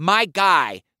 Like, my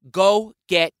guy, go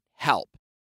get help.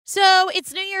 So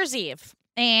it's New Year's Eve,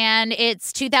 and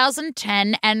it's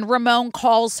 2010, and Ramon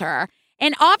calls her.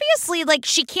 And obviously, like,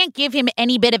 she can't give him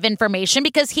any bit of information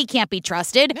because he can't be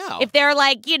trusted. No. If they're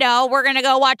like, we're going to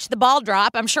go watch the ball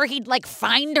drop, I'm sure he'd, like,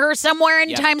 find her somewhere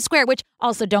in Times Square, which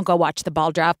also don't go watch the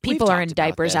ball drop. People are in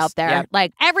diapers out there. Yep.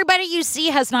 Like, everybody you see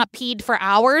has not peed for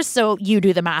hours, so you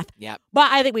do the math. Yep.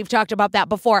 But I think we've talked about that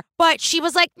before. But she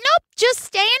was like, nope, just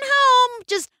staying home,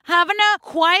 just having a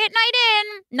quiet night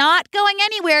in, not going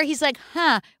anywhere. He's like,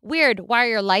 weird. Why are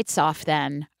your lights off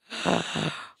then?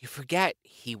 You forget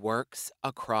he works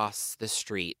across the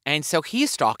street. And so he's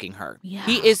stalking her. Yeah.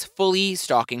 He is fully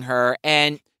stalking her.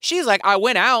 And she's like, I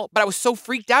went out, but I was so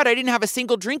freaked out. I didn't have a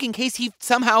single drink in case he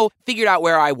somehow figured out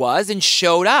where I was and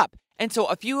showed up. And so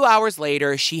a few hours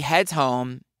later, she heads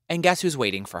home. And guess who's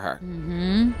waiting for her?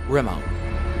 Ramon.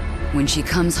 When she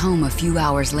comes home a few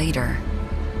hours later,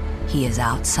 he is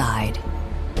outside,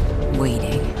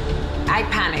 waiting. I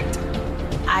panicked.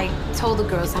 I told the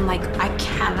girls, I'm like, I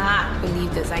cannot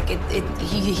believe this. Like,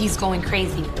 he's going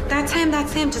crazy. That's him.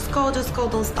 Just go,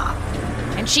 don't stop.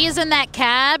 And she's in that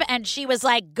cab, and she was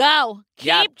like, go.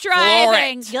 Yep, Keep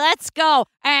driving. floor it. Let's go.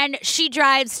 And she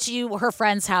drives to her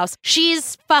friend's house.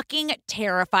 She's fucking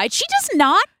terrified. She does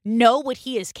not know what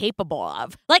he is capable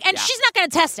of. Like, and she's not going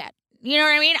to test it. You know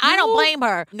what I mean? I don't blame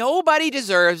her. Nobody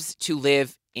deserves to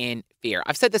live in fear.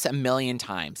 I've said this a million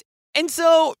times. And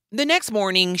so the next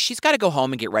morning, she's got to go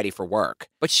home and get ready for work.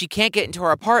 But she can't get into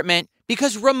her apartment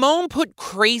because Ramon put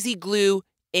crazy glue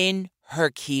in her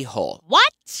keyhole.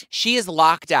 What? She is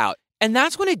locked out. And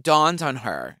that's when it dawns on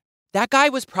her. That guy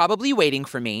was probably waiting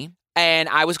for me. And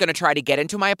I was going to try to get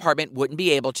into my apartment, wouldn't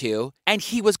be able to. And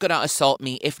he was going to assault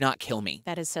me, if not kill me.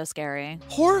 That is so scary.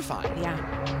 Horrifying.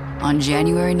 Yeah. On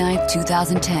January 9th,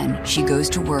 2010, she goes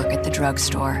to work at the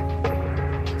drugstore.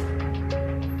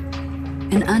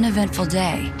 An uneventful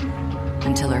day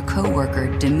until her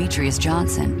co-worker, Demetrius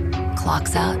Johnson,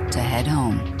 clocks out to head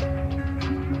home.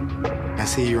 I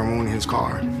see Ramon in his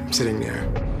car, sitting there.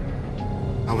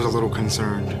 I was a little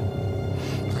concerned.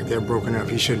 Like, they're broken up.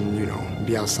 He shouldn't,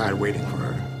 be outside waiting for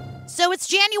her. So it's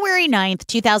January 9th,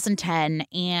 2010,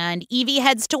 and Evie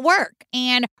heads to work.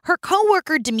 And her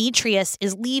coworker, Demetrius,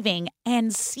 is leaving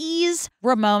and sees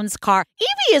Ramon's car.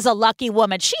 Evie is a lucky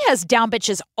woman. She has down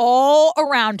bitches all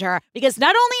around her because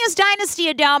not only is Dynasty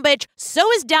a down bitch, so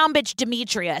is down bitch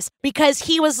Demetrius because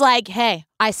he was like, hey,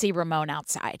 I see Ramon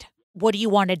outside. What do you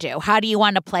want to do? How do you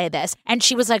want to play this? And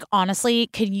she was like, honestly,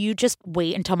 can you just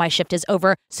wait until my shift is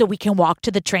over so we can walk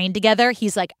to the train together?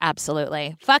 He's like,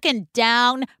 absolutely. Fucking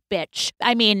down, bitch.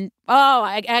 I mean,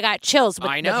 I got chills with,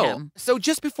 I know. with him. So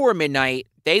just before midnight,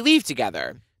 they leave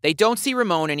together. They don't see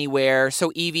Ramon anywhere,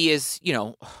 so Evie is,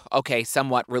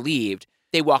 somewhat relieved.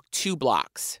 They walk 2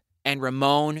 blocks, and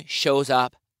Ramon shows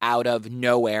up out of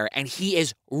nowhere, and he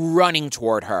is running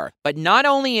toward her. But not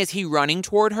only is he running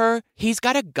toward her, he's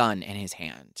got a gun in his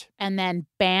hand. And then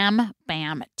bam,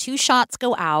 bam, 2 shots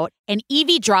go out, and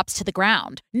Evie drops to the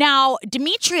ground. Now,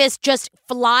 Demetrius just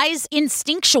flies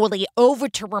instinctually over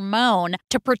to Ramon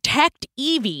to protect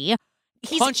Evie.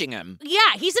 He's punching him.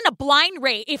 Yeah, he's in a blind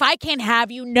rage. If I can't have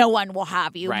you, no one will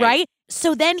have you, right?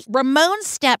 So then Ramon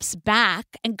steps back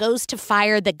and goes to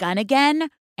fire the gun again,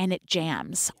 and it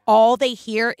jams. All they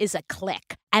hear is a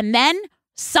click. And then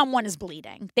someone is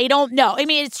bleeding. They don't know. I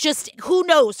mean, it's just, who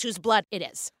knows whose blood it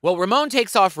is? Well, Ramon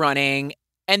takes off running,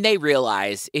 and they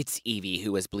realize it's Evie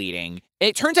who is bleeding.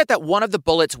 It turns out that one of the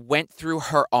bullets went through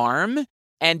her arm,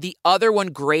 and the other one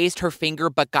grazed her finger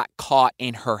but got caught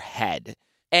in her head.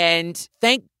 And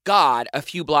thank God, a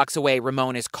few blocks away,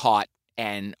 Ramon is caught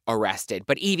and arrested.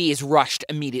 But Evie is rushed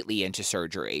immediately into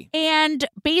surgery. And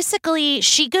basically,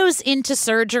 she goes into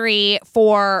surgery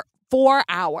for 4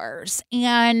 hours.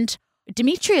 And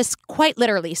Demetrius quite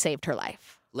literally saved her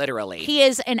life. Literally. He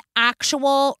is an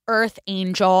actual earth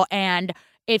angel. And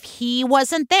if he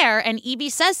wasn't there, and Evie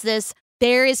says this,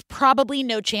 there is probably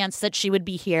no chance that she would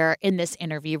be here in this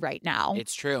interview right now.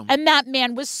 It's true. And that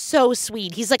man was so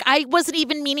sweet. He's like, I wasn't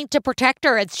even meaning to protect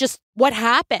her. It's just what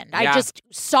happened. Yeah. I just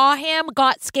saw him,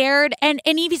 got scared. And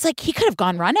Evie's like, he could have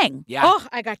gone running. Yeah. Oh,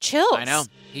 I got chills. I know.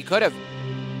 He could have.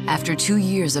 After 2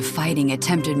 years of fighting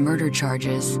attempted murder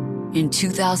charges, in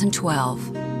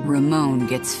 2012, Ramon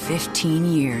gets 15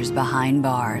 years behind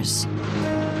bars.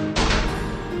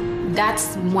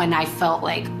 That's when I felt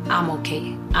like I'm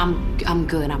okay. I'm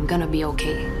good. I'm gonna be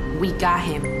okay. We got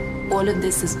him. All of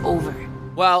this is over.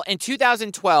 Well, in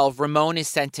 2012, Ramon is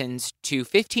sentenced to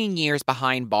 15 years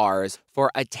behind bars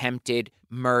for attempted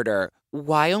murder.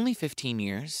 Why only 15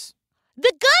 years?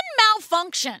 The gun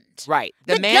malfunctioned. Right.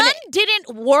 The gun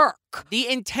didn't work. The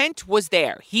intent was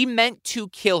there. He meant to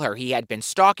kill her. He had been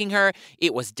stalking her.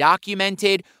 It was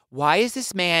documented. Why is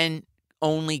this man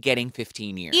only getting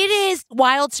 15 years? It is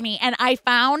wild to me. And I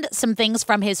found some things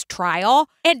from his trial.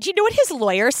 And do you know what his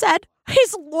lawyer said?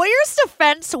 His lawyer's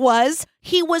defense was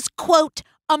he was, quote,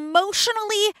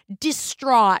 emotionally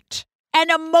distraught and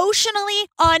emotionally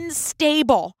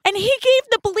unstable. And he gave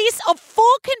the police a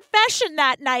full confession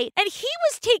that night, and he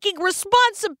was taking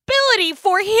responsibility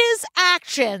for his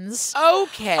actions.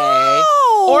 Okay.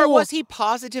 Oh. Or was he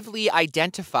positively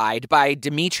identified by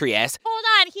Demetrius? Hold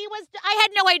on. I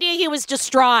had no idea he was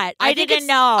distraught. I didn't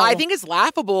know. I think it's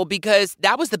laughable because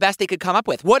that was the best they could come up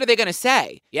with. What are they going to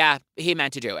say? Yeah, he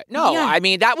meant to do it. No, Yeah. I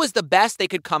mean, that was the best they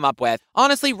could come up with.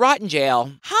 Honestly, rot in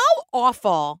jail. How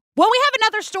awful. Well, we have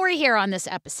another story here on this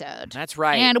episode. That's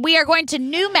right. And we are going to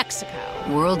New Mexico.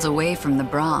 Worlds away from the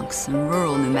Bronx in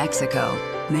rural New Mexico,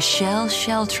 Michelle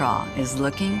Sheltraw is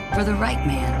looking for the right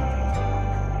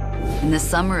man. In the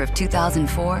summer of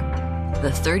 2004, the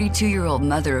 32-year-old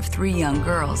mother of 3 young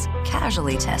girls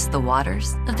casually tests the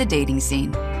waters of the dating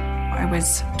scene. I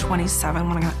was 27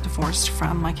 when I got divorced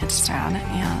from my kid's dad,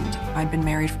 and I'd been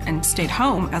married and stayed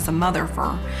home as a mother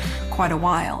for quite a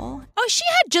while. Oh, she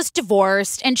had just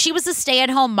divorced, and she was a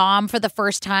stay-at-home mom for the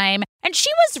first time, and she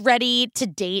was ready to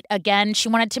date again. She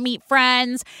wanted to meet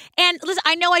friends. And listen,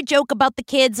 I know I joke about the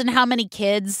kids and how many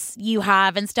kids you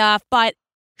have and stuff, but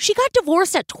she got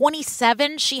divorced at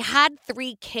 27. She had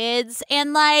 3 kids,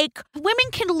 and women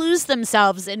can lose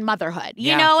themselves in motherhood.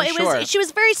 You know, she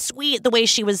was very sweet the way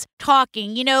she was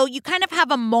talking. You know, you kind of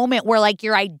have a moment where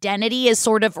your identity is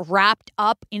sort of wrapped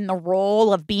up in the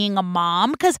role of being a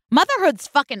mom, because motherhood's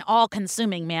fucking all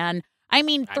consuming, man. I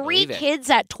mean, 3 kids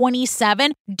at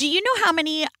 27. Do you know how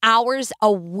many hours a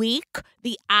week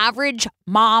the average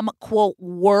mom, quote,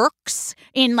 works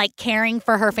in caring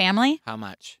for her family? How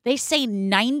much? They say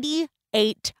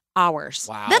 98 hours.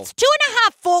 Wow. That's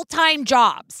 2.5 full-time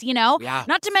jobs, you know? Yeah.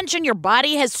 Not to mention your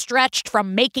body has stretched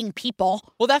from making people.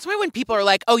 Well, that's why when people are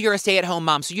like, oh, you're a stay-at-home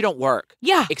mom, so you don't work.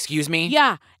 Yeah. Excuse me?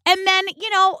 Yeah. And then,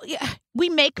 we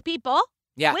make people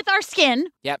with our skin.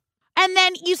 Yep. And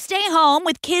then you stay home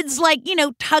with kids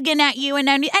tugging at you. And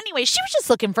anyway, she was just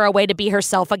looking for a way to be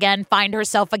herself again, find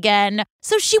herself again.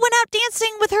 So she went out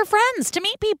dancing with her friends to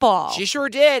meet people. She sure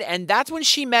did. And that's when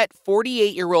she met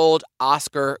 48-year-old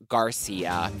Oscar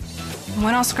Garcia.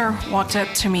 When Oscar walked up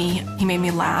to me, he made me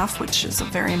laugh, which is a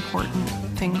very important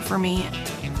thing for me.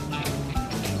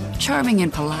 Charming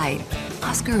and polite,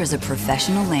 Oscar is a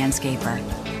professional landscaper.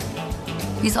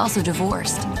 He's also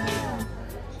divorced.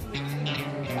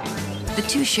 The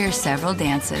two share several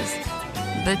dances,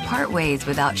 but part ways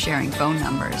without sharing phone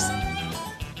numbers.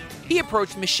 He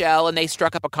approached Michelle and they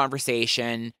struck up a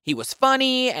conversation. He was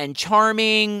funny and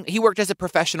charming. He worked as a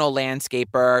professional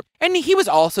landscaper, and he was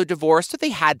also divorced, so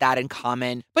they had that in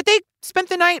common. But they spent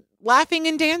the night laughing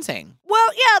and dancing. Well,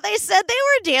 yeah, they said they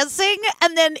were dancing,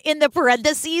 and then in the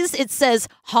parentheses, it says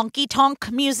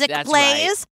honky-tonk music plays.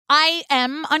 Right. I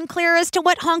am unclear as to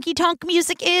what honky-tonk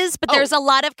music is, but there's a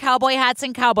lot of cowboy hats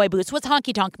and cowboy boots. What's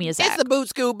honky-tonk music? It's the boot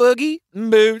scoot boogie.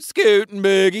 Boot scoot and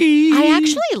boogie. I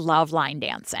actually love line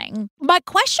dancing. My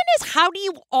question is, how do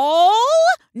you all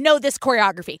know this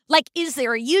choreography? Is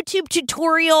there a YouTube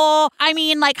tutorial? I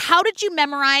mean, how did you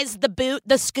memorize the boot,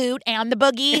 the scoot, and the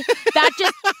boogie?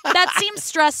 That seems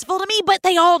stressful to me, but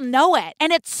they all know it,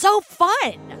 and it's so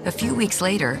fun. A few weeks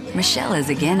later, Michelle is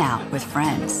again out with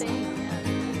friends.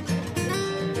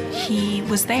 He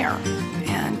was there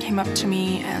and came up to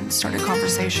me and started a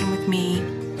conversation with me.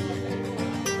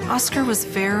 Oscar was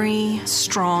very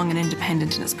strong and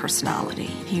independent in his personality.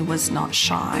 He was not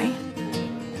shy.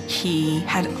 he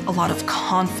had a lot of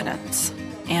confidence,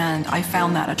 and I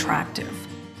found that attractive.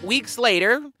 Weeks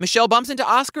later, Michelle bumps into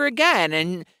Oscar again,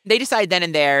 and they decide then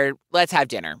and there, let's have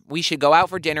dinner. We should go out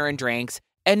for dinner and drinks.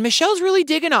 And Michelle's really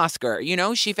digging Oscar. You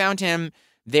know, she found him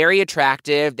very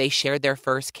attractive. They shared their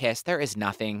first kiss. There is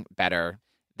nothing better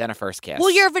than a first kiss.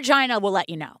 Well, your vagina will let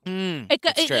you know.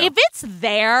 It's true. If it's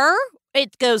there,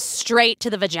 it goes straight to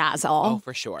the vajazzle. Oh,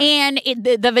 for sure. And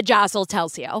the vajazzle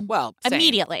tells you. Well,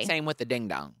 immediately. Same with the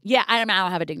ding-dong. Yeah, I don't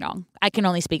have a ding-dong. I can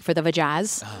only speak for the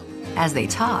vajazz. As they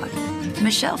talk,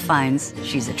 Michelle finds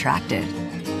she's attracted.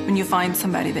 When you find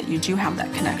somebody that you do have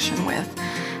that connection with,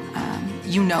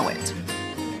 you know it.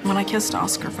 When I kissed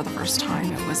Oscar for the first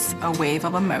time, it was a wave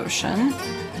of emotion.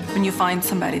 When you find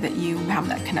somebody that you have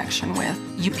that connection with,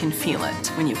 you can feel it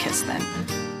when you kiss them.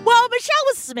 Well, Michelle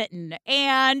was smitten,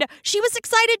 and she was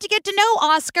excited to get to know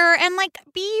Oscar and,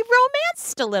 be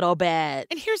romanced a little bit.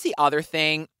 And here's the other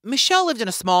thing. Michelle lived in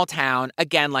a small town.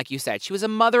 Again, like you said, she was a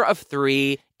mother of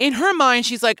 3. In her mind,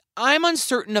 she's like, I'm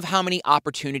uncertain of how many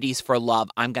opportunities for love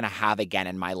I'm going to have again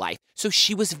in my life. So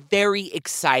she was very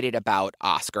excited about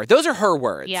Oscar. Those are her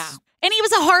words. Yeah. And he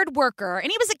was a hard worker,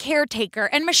 and he was a caretaker,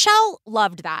 and Michelle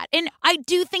loved that. And I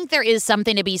do think there is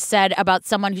something to be said about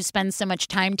someone who spends so much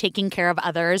time taking care of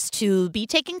others to be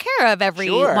taken care of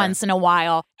every once in a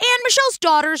while. And Michelle's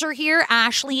daughters are here,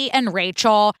 Ashley and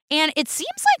Rachel, and it seems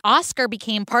like Oscar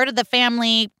became part of the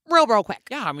family real quick.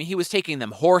 Yeah, I mean, he was taking them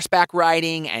horseback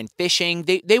riding and fishing.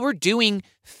 They were doing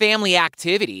family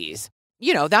activities.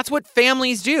 You know, that's what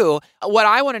families do. What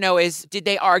I want to know is, did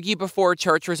they argue before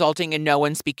church resulting in no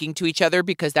one speaking to each other?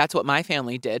 Because that's what my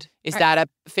family did. Is that a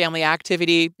family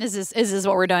activity? Is this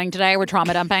what we're doing today? We're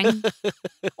trauma dumping? Welcome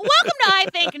to I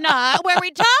Think Not, where we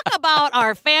talk about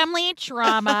our family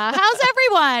trauma. How's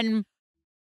everyone?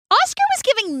 Oscar was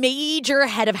giving major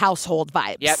head of household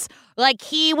vibes. Yep.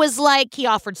 He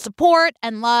offered support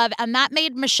and love, and that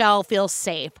made Michelle feel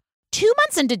safe. 2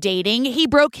 months into dating, he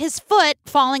broke his foot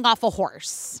falling off a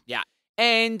horse. Yeah.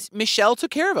 And Michelle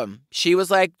took care of him. She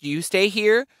was like, you stay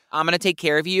here. I'm going to take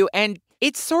care of you. And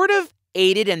it sort of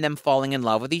aided in them falling in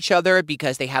love with each other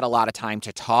because they had a lot of time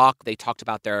to talk. They talked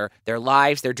about their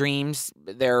lives, their dreams,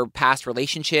 their past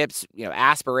relationships,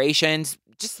 aspirations,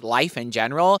 just life in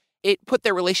general. It put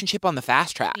their relationship on the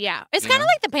fast track. Yeah. It's kind of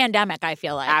like the pandemic, I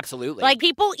feel like. Absolutely. Like,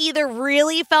 people either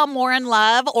really fell more in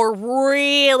love or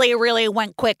really, really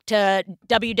went quick to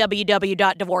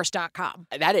www.divorce.com.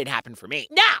 That didn't happen for me.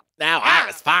 No. I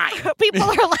was fine. People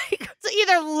are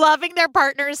either loving their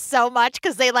partners so much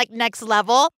because they next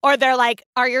level, or they're like,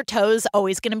 are your toes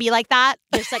always going to be like that?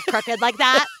 Just crooked like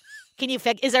that?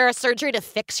 Is there a surgery to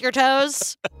fix your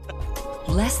toes?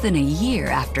 Less than a year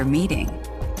after meeting,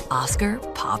 Oscar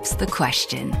pops the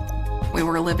question. We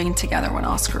were living together when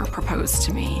Oscar proposed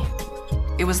to me.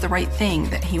 It was the right thing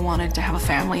that he wanted to have a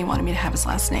family. He wanted me to have his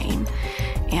last name.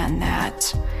 And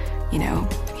that,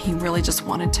 he really just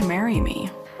wanted to marry me.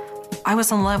 I was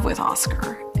in love with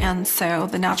Oscar. And so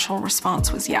the natural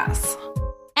response was yes.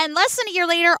 And less than a year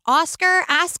later, Oscar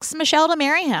asks Michelle to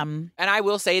marry him. And I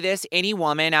will say this, any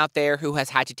woman out there who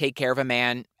has had to take care of a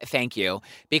man, thank you.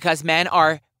 Because men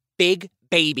are big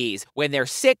babies. When they're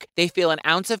sick, they feel an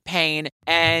ounce of pain.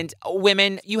 And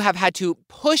women, you have had to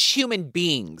push human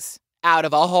beings out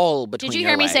of a hole between Did you your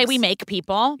hear me legs. say we make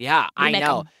people? Yeah, I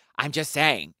know. 'em. I'm just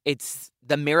saying, it's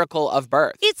the miracle of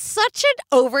birth. It's such an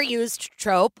overused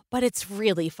trope, but it's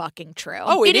really fucking true.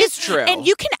 Oh, it is true. And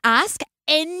you can ask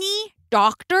any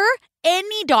doctor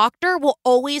will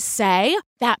always say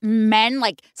that men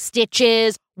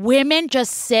stitches, women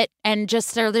just sit and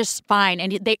they're just fine.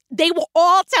 And they will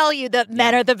all tell you that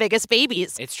men are the biggest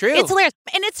babies. It's true. It's hilarious.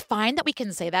 And it's fine that we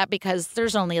can say that because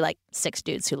there's only 6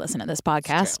 dudes who listen to this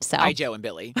podcast. So Hi, Joe and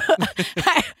Billy.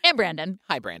 and Brandon.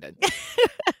 Hi, Brandon.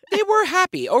 They were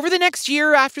happy. Over the next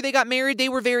year after they got married, they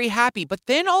were very happy. But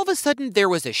then all of a sudden there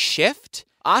was a shift.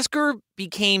 Oscar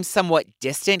became somewhat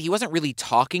distant. He wasn't really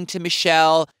talking to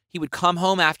Michelle. He would come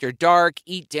home after dark,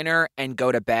 eat dinner, and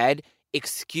go to bed.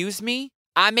 Excuse me?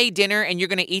 I made dinner and you're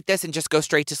going to eat this and just go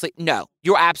straight to sleep? No,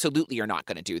 you're not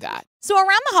going to do that. So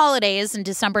around the holidays in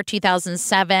December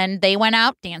 2007, they went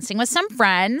out dancing with some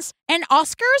friends, and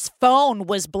Oscar's phone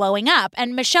was blowing up.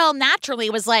 And Michelle naturally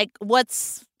was like,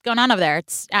 what's going on over there?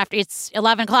 It's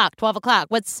 11 o'clock, 12 o'clock.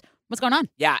 What's going on?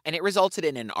 Yeah, and it resulted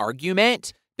in an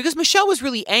argument because Michelle was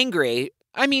really angry.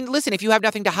 I mean, listen, if you have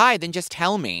nothing to hide, then just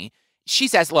tell me. She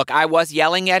says, look, I was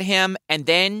yelling at him, and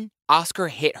then Oscar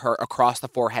hit her across the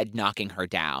forehead, knocking her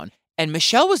down. And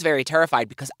Michelle was very terrified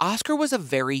because Oscar was a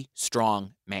very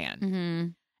strong man. Mm-hmm.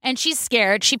 And she's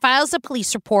scared. She files a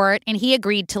police report, and he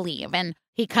agreed to leave. And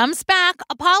He comes back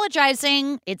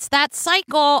apologizing. It's that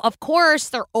cycle. Of course,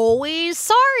 they're always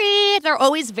sorry. They're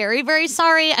always very, very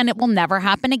sorry, and it will never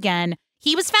happen again.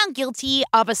 He was found guilty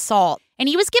of assault, and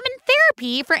he was given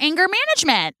therapy for anger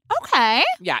management. Okay.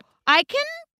 Yeah. I can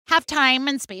have time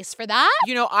and space for that.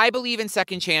 You know, I believe in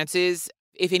second chances.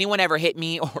 If anyone ever hit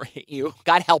me or hit you,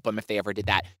 God help them if they ever did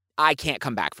that, I can't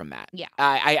come back from that. Yeah.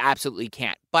 I absolutely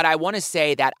can't. But I want to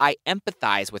say that I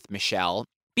empathize with Michelle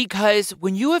because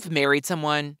when you have married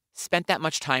someone, spent that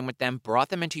much time with them, brought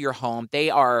them into your home, they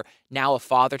are now a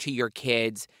father to your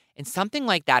kids, and something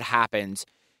like that happens,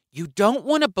 you don't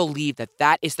want to believe that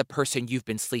that is the person you've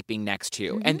been sleeping next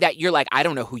to and that you're like, I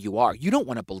don't know who you are. You don't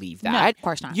want to believe that. No, of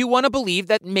course not. You want to believe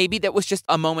that maybe that was just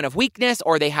a moment of weakness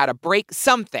or they had a break,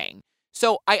 something.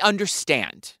 So I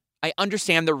understand. I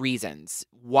understand the reasons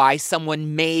why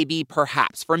someone maybe,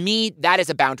 perhaps. For me, that is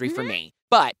a boundary for me.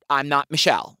 But I'm not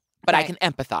Michelle. But I can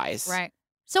empathize. Right.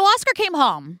 So Oscar came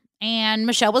home, and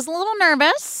Michelle was a little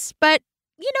nervous, but,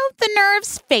 you know, the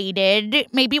nerves faded.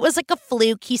 Maybe it was like a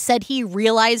fluke. He said he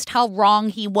realized how wrong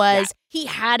he was. Yeah. He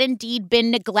had indeed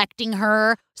been neglecting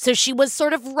her, so she was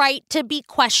sort of right to be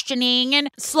questioning. And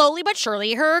slowly but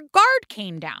surely, her guard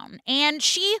came down, and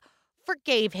she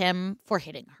forgave him for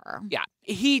hitting her. Yeah,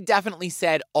 he definitely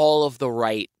said all of the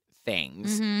right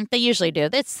things. They usually do.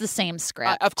 It's the same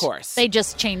script. Of course. They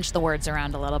just changed the words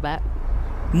around a little bit.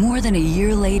 More than a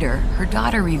year later, her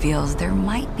daughter reveals there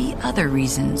might be other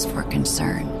reasons for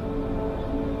concern.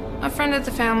 A friend of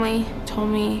the family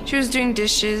told me she was doing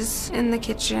dishes in the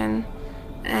kitchen,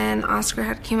 and Oscar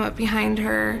had came up behind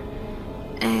her,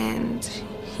 and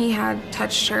he had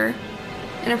touched her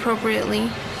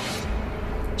inappropriately.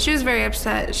 She was very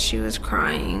upset. She was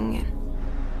crying.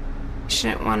 She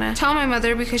didn't want to tell my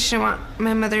mother because she didn't want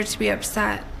my mother to be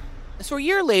upset. So a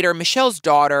year later, Michelle's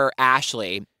daughter,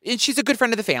 Ashley, and she's a good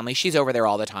friend of the family. She's over there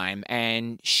all the time.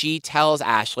 And she tells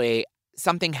Ashley,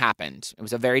 something happened. It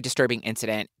was a very disturbing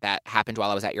incident that happened while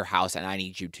I was at your house, and I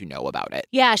need you to know about it.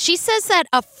 Yeah, she says that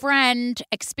a friend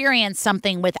experienced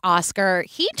something with Oscar.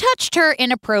 He touched her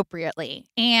inappropriately,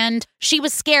 and she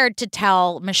was scared to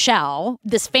tell Michelle,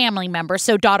 this family member.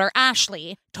 So daughter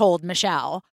Ashley told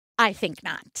Michelle, I think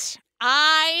not.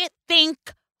 I think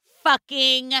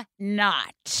fucking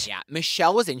not. Yeah,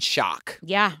 Michelle was in shock.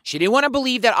 Yeah. She didn't want to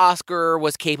believe that Oscar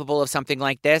was capable of something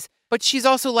like this, but she's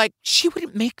also like, she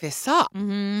wouldn't make this up.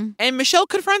 And Michelle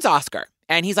confronts Oscar,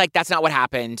 and he's like, that's not what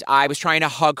happened. I was trying to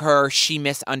hug her. She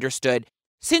misunderstood.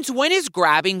 Since when is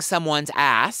grabbing someone's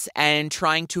ass and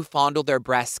trying to fondle their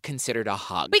breasts considered a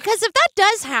hug? Because if that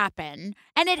does happen,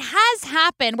 and it has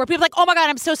happened where people are like, oh my God,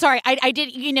 I'm so sorry. I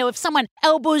did, you know, if someone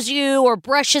elbows you or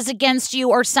brushes against you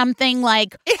or something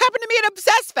like. It happened to me at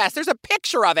Obsessed Fest. There's a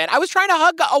picture of it. I was trying to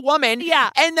hug a woman.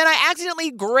 Yeah. And then I accidentally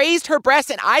grazed her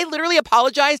breast, and I literally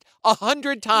apologized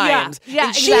 100 times. Yeah,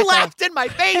 and she laughed in my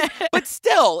face, but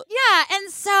still. Yeah,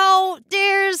 and so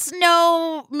there's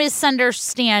no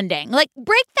misunderstanding. Like,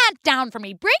 break that down for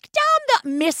me. Break down the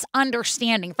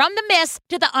misunderstanding from the miss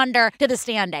to the under to the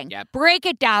standing. Yep. Break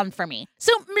it down for me.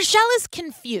 So Michelle is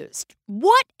confused.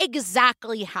 What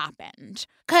exactly happened?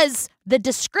 Because the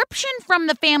description from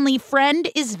the family friend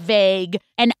is vague,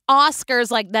 and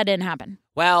Oscar's like, that didn't happen.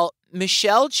 Well,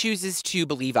 Michelle chooses to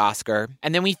believe Oscar,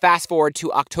 and then we fast forward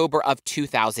to October of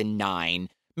 2009.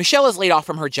 Michelle is laid off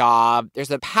from her job. There's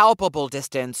a palpable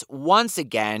distance once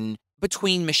again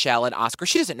between Michelle and Oscar.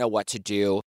 She doesn't know what to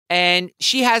do. And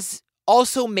she has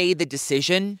also made the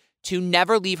decision to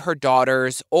never leave her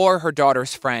daughters or her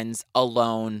daughters' friends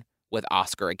alone with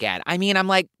Oscar again. I mean, I'm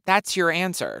like, that's your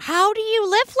answer. How do you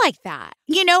live like that?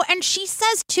 You know, and she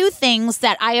says two things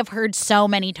that I have heard so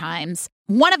many times.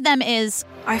 One of them is,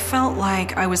 I felt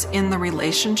like I was in the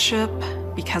relationship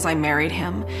because I married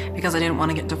him, because I didn't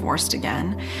want to get divorced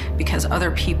again, because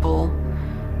other people,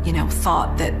 you know,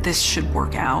 thought that this should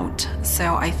work out.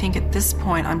 So I think at this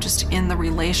point, I'm just in the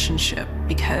relationship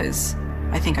because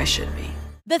I think I should be.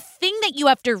 the thing that you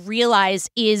have to realize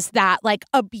is that, like,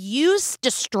 abuse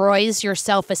destroys your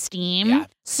self-esteem. Yeah.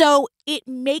 So it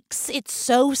makes it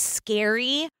so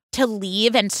scary to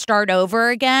leave and start over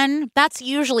again. That's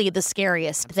usually the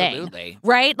scariest Absolutely. thing,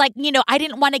 right? Like, you know, I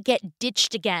didn't want to get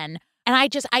ditched again. And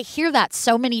I hear that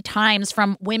so many times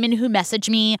from women who message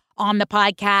me on the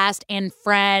podcast and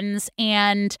friends,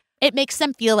 and it makes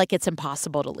them feel like it's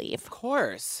impossible to leave. Of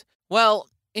course. Well,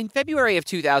 in February of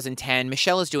 2010,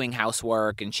 Michelle is doing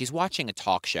housework and she's watching a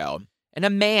talk show. And a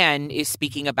man is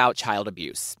speaking about child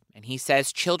abuse. And he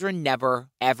says children never,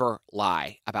 ever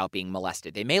lie about being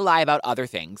molested. They may lie about other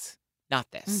things, not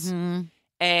this. Mm-hmm.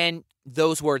 And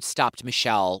those words stopped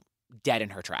Michelle dead in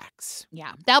her tracks.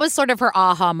 Yeah, that was sort of her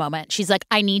aha moment. She's like,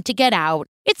 I need to get out.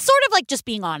 It's sort of like just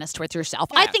being honest with yourself.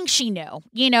 Yeah. I think she knew,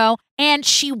 and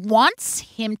she wants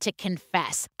him to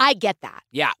confess. I get that.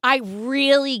 Yeah. I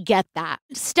really get that.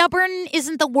 Stubborn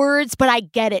isn't the words, but I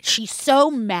get it. She's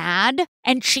so mad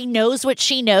and she knows what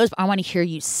she knows. But I want to hear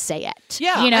you say it.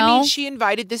 Yeah. I mean, she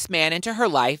invited this man into her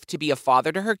life to be a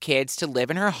father to her kids, to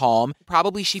live in her home.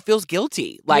 Probably she feels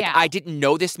guilty. Like, I didn't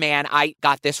know this man. I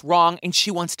got this wrong. And she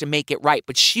wants to make it right.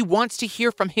 But she wants to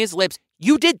hear from his lips,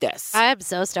 you did this. I'm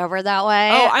so stubborn that way.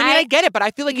 Oh, I mean, I get it, but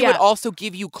I feel like it would also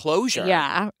give you closure.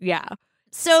 Yeah.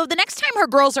 So the next time her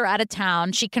girls are out of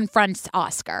town, she confronts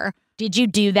Oscar. Did you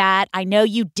do that? I know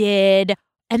you did.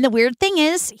 And the weird thing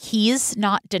is, he's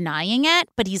not denying it,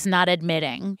 but he's not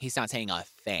admitting. He's not saying a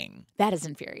thing. That is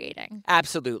infuriating.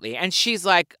 Absolutely. And she's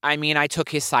like, I mean, I took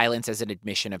his silence as an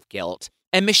admission of guilt.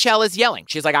 And Michelle is yelling.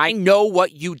 She's like, I know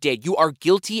what you did. You are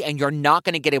guilty and you're not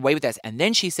going to get away with this. And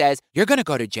then she says, you're going to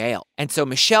go to jail. And so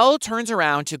Michelle turns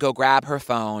around to go grab her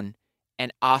phone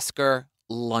and Oscar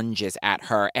lunges at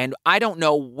her. And I don't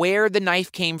know where the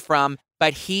knife came from,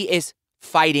 but he is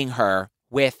fighting her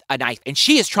with a knife. And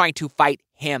she is trying to fight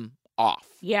him off.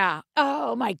 Yeah.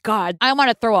 Oh, my God. I want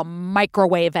to throw a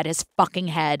microwave at his fucking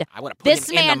head. I want to put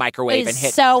him in the microwave and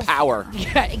hit power.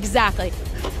 Yeah, exactly.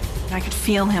 I could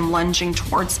feel him lunging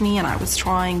towards me, and I was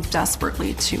trying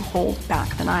desperately to hold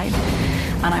back the knife.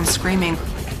 And I'm screaming.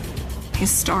 He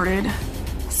started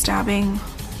stabbing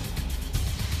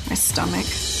my stomach.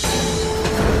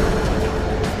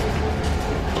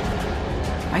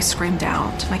 I screamed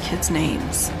out my kids'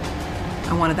 names.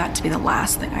 I wanted that to be the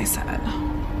last thing I said.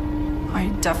 I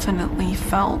definitely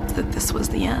felt that this was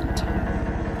the end.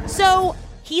 So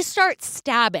he starts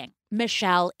stabbing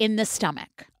Michelle in the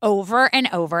stomach over and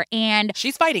over, and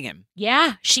she's fighting him.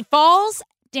 Yeah, she falls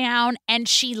down and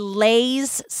she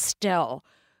lays still.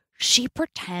 She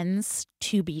pretends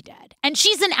to be dead, and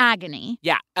she's in agony.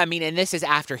 Yeah, I mean, and this is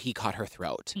after he cut her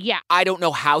throat. Yeah. I don't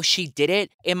know how she did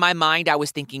it. In my mind, I was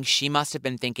thinking she must have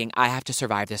been thinking, I have to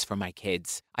survive this for my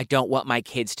kids. I don't want my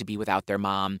kids to be without their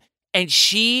mom. And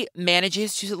she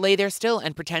manages to lay there still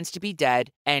and pretends to be dead.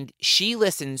 And she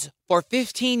listens for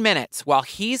 15 minutes while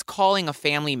he's calling a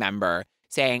family member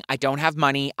saying, I don't have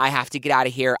money. I have to get out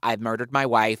of here. I've murdered my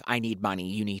wife. I need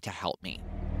money. You need to help me.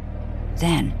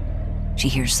 Then she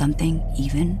hears something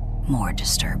even more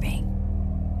disturbing.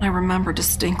 I remember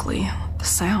distinctly the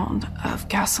sound of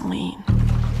gasoline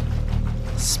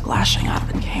splashing out of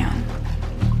a can.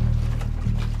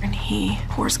 And he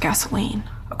pours gasoline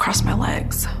across my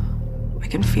legs. I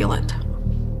can feel it.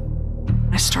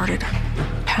 I started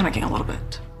panicking a little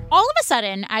bit. All of a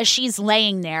sudden, as she's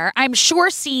laying there, I'm sure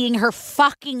seeing her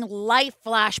fucking life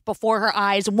flash before her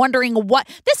eyes, wondering what...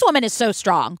 This woman is so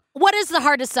strong. What is the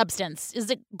hardest substance? Is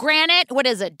it granite? What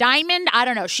is it? Diamond? I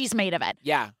don't know. She's made of it.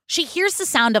 Yeah. She hears the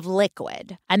sound of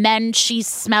liquid, and then she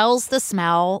smells the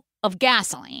smell of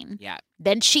gasoline. Yeah.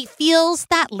 Then she feels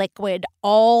that liquid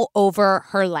all over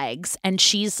her legs, and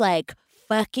she's like,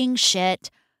 fucking shit.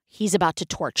 He's about to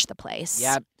torch the place.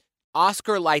 Yep.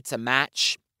 Oscar lights a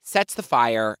match, sets the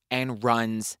fire, and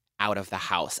runs out of the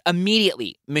house.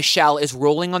 Immediately, Michelle is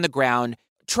rolling on the ground,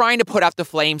 trying to put out the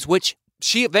flames, which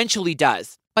she eventually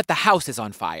does. But the house is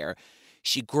on fire.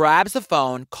 She grabs the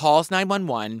phone, calls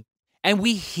 911, and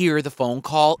we hear the phone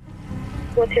call.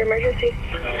 What's your emergency?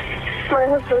 My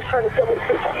husband's trying to kill me.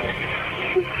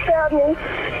 He stabbed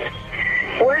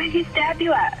me. Where did he stab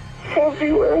you at?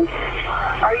 Everywhere.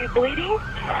 Are you bleeding?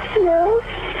 No.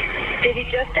 Did he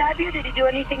just stab you? Did he do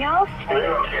anything else?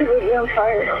 He lit me on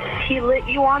fire. He lit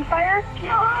you on fire?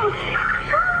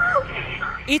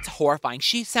 It's horrifying.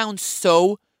 She sounds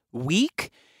so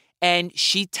weak, and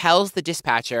she tells the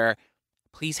dispatcher,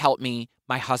 please help me.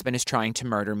 My husband is trying to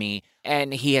murder me,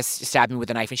 and he has stabbed me with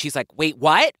a knife. And she's like, wait,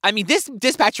 what? I mean, this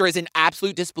dispatcher is in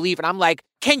absolute disbelief. And I'm like,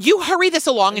 can you hurry this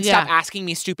along and stop asking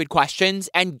me stupid questions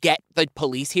and get the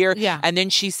police here? Yeah. And then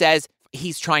she says,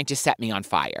 he's trying to set me on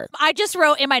fire. I just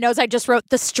wrote in my notes,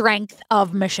 the strength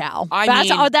of Michelle.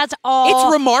 That's all.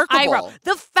 It's remarkable. I wrote.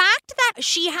 The fact that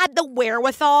she had the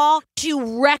wherewithal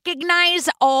to recognize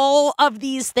all of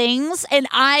these things, and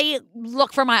I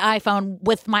look for my iPhone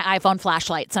with my iPhone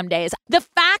flashlight some days. The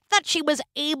fact that she was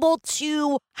able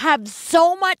to have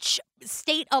so much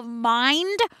state of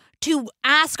mind to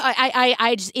ask,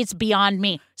 it's beyond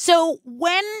me. So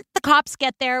when the cops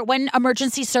get there, when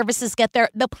emergency services get there,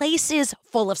 the place is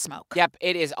full of smoke. Yep,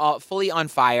 it is all fully on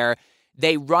fire.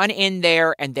 They run in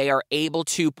there and they are able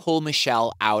to pull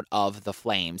Michelle out of the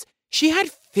flames. She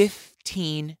had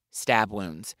 15 stab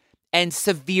wounds and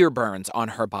severe burns on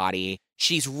her body.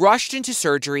 She's rushed into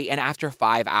surgery, and after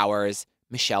 5 hours,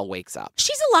 Michelle wakes up.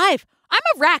 She's alive. I'm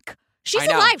a wreck. She's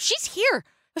alive. She's here.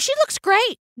 She looks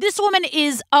great. This woman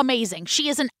is amazing. She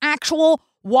is an actual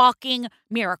walking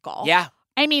miracle. Yeah.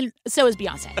 I mean, so is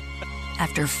Beyonce.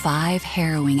 After 5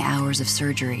 harrowing hours of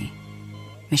surgery,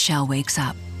 Michelle wakes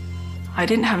up. I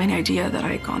didn't have any idea that I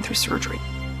had gone through surgery.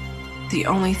 The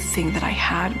only thing that I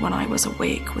had when I was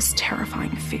awake was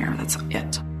terrifying fear. That's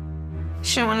it.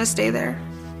 She didn't want to stay there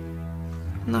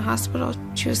in the hospital.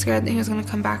 She was scared that he was going to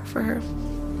come back for her.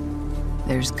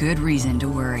 There's good reason to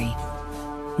worry.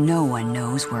 No one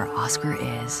knows where Oscar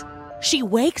is. She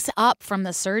wakes up from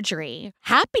the surgery,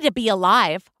 happy to be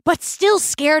alive, but still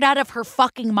scared out of her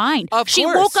fucking mind. She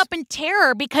woke up in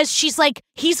terror because she's like,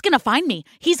 he's gonna find me.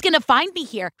 He's gonna find me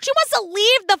here. She wants to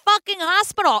leave the fucking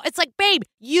hospital. It's like, babe,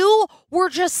 you were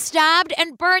just stabbed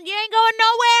and burned. You ain't going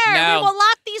nowhere. No. We will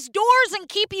lock these doors and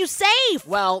keep you safe.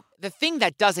 Well, the thing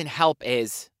that doesn't help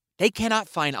is they cannot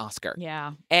find Oscar.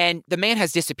 Yeah. And the man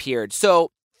has disappeared. So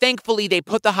thankfully, they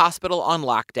put the hospital on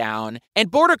lockdown,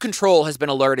 and Border Control has been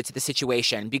alerted to the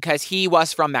situation because he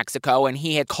was from Mexico and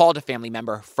he had called a family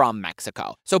member from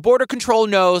Mexico. So Border Control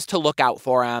knows to look out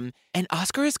for him, and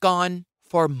Oscar is gone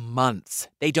for months.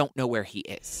 They don't know where he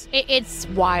is. It's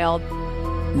wild.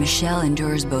 Michelle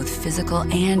endures both physical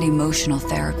and emotional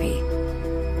therapy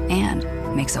and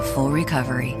makes a full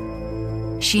recovery.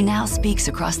 She now speaks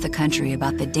across the country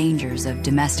about the dangers of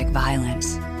domestic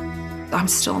violence. I'm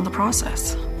still in the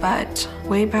process, but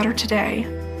way better today.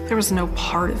 There was no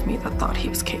part of me that thought he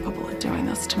was capable of doing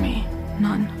this to me.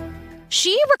 None.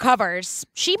 She recovers.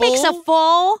 She makes a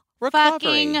full recovery.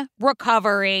 fucking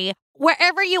recovery.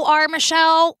 Wherever you are,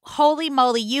 Michelle, holy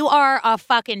moly, you are a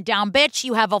fucking down bitch.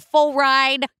 You have a full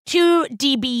ride to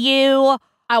DBU.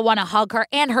 I want to hug her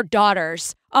and her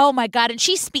daughters. Oh my God. And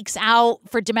she speaks out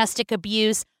for domestic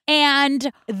abuse.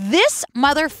 And this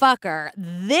motherfucker,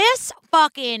 this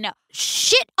fucking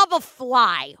shit of a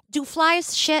fly. Do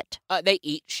flies shit? They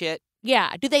eat shit.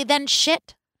 Yeah. Do they then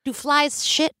shit? Do flies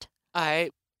shit? I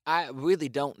really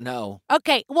don't know.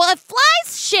 Okay. Well, if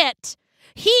flies shit,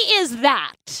 he is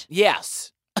that.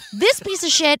 Yes. This piece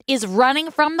of shit is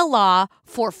running from the law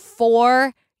for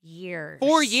 4 years.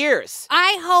 4 years.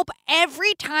 I hope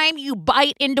every time you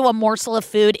bite into a morsel of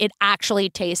food, it actually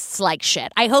tastes like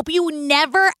shit. I hope you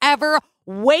never, ever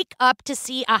wake up to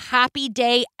see a happy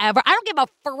day ever. I don't give a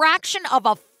fraction of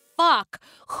a fuck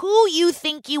who you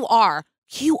think you are.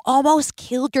 You almost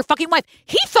killed your fucking wife.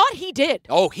 He thought he did.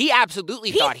 Oh, he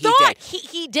absolutely thought he did.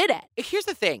 He did it. Here's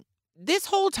the thing. This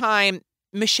whole time,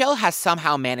 Michelle has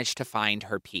somehow managed to find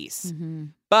her peace. Mm-hmm.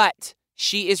 But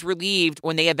she is relieved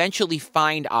when they eventually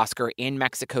find Oscar in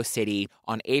Mexico City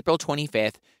on April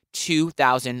 25th,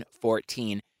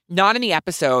 2014. Not in the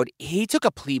episode, he took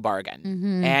a plea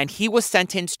bargain, and he was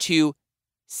sentenced to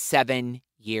 7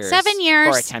 years. 7 years.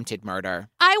 For attempted murder.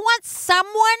 I want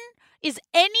is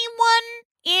anyone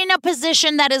in a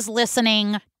position that is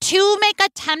listening to make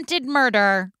attempted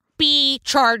murder be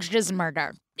charged as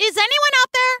murder? Is anyone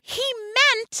out there? He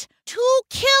meant to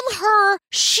kill her.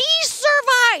 She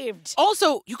survived.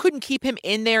 Also, you couldn't keep him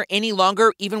in there any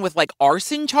longer, even with like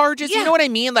arson charges. Yeah. You know what I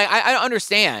mean? Like, I don't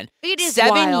understand. It is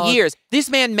 7 wild. years.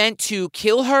 This man meant to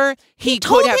kill her. He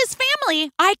told his family,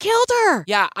 I killed her.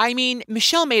 Yeah, I mean,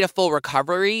 Michelle made a full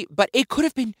recovery, but it could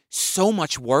have been so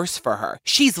much worse for her.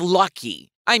 She's lucky.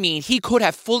 I mean, he could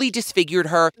have fully disfigured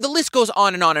her. The list goes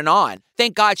on and on and on.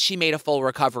 Thank God she made a full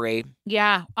recovery.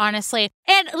 Yeah, honestly.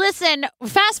 And listen,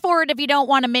 fast forward if you don't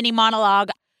want a mini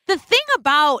monologue. The thing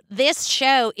about this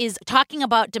show is talking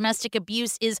about domestic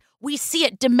abuse is we see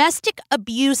it. Domestic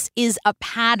abuse is a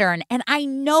pattern. And I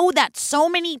know that so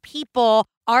many people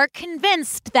are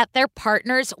convinced that their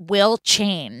partners will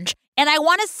change. And I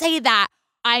want to say that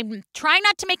I'm trying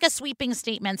not to make a sweeping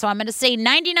statement, so I'm going to say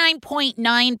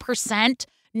 99.9%.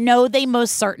 No, they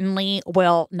most certainly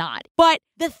will not. But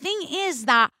the thing is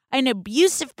that an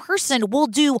abusive person will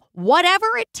do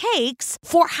whatever it takes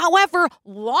for however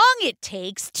long it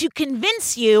takes to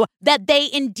convince you that they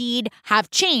indeed have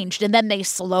changed. And then they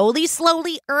slowly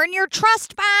earn your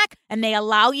trust back and they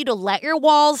allow you to let your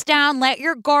walls down, let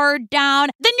your guard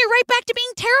down. Then you're right back to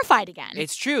being terrified again.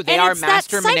 It's true. They are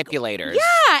master manipulators.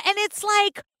 Yeah. And it's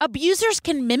like abusers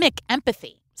can mimic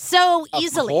empathy so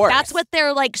easily. That's what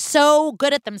they're like so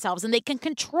good at themselves, and they can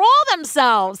control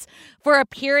themselves for a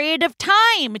period of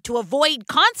time to avoid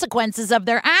consequences of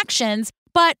their actions,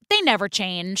 but they never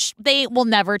change. They will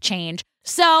never change.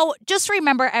 So just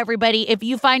remember, everybody, if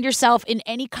you find yourself in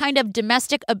any kind of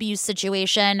domestic abuse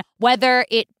situation, whether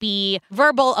it be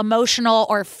verbal, emotional,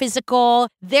 or physical,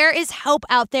 there is help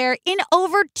out there in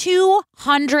over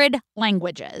 200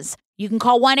 languages. You can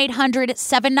call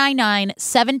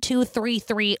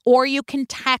 1-800-799-7233, or you can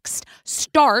text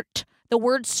START, the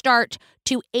word START,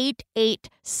 to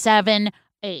 887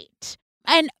 8.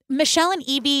 And Michelle and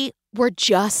Evie were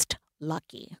just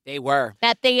lucky. They were.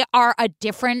 That they are a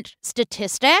different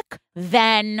statistic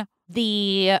than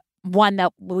the one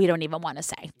that we don't even want to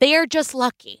say. They are just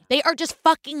lucky. They are just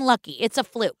fucking lucky. It's a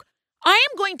fluke. I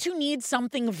am going to need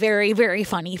something very, very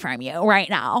funny from you right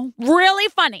now. Really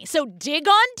funny. So dig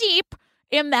on deep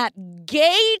in that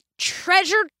gay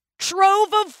treasure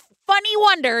trove of funny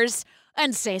wonders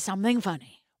and say something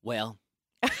funny. Well,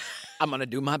 I'm going to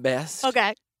do my best.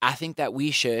 Okay. I think that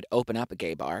we should open up a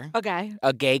gay bar. Okay.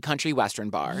 A gay country western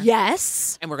bar.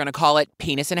 Yes. And we're going to call it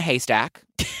Penis in a Haystack.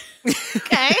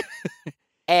 Okay.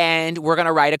 And we're going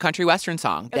to write a country western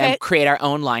song. Okay. Then create our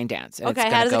own line dance. And Okay,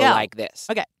 it's how going does to it go go? like this.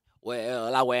 Okay.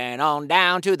 Well, I went on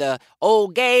down to the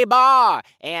old gay bar,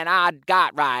 and I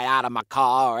got right out of my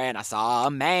car, and I saw a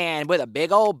man with a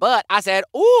big old butt. I said,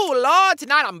 ooh, Lord,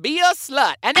 tonight I'm gonna be a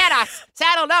slut. And then I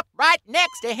saddled up right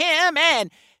next to him,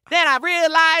 and then I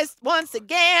realized once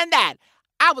again that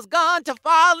I was going to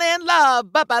fall in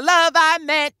love, but by love I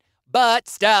meant butt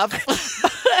stuff.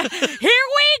 Here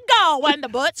we go. And the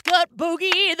butt stuff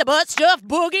boogie, the butt stuff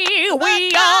boogie.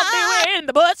 We all doing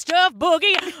the butt stuff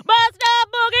boogie. Butt stuff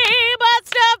boogie, butt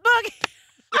stuff boogie.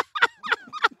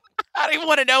 I don't even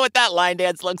want to know what that line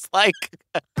dance looks like.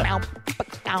 Butt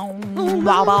stuff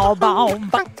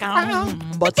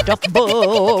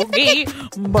boogie,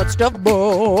 butt stuff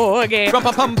boogie.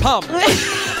 Rum-pum-pum-pum.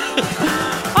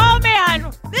 Oh,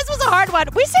 man. This was a hard one.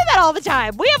 We say that all the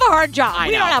time. We have a hard job. I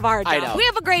We know. don't have a hard I job. know. We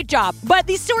have a great job. But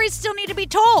these stories still need to be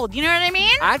told. You know what I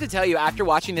mean? I have to tell you, after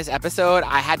watching this episode,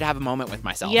 I had to have a moment with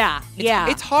myself. Yeah, yeah.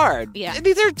 It's hard. Yeah.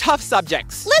 These are tough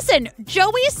subjects. Listen,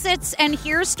 Joey sits and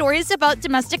hears stories about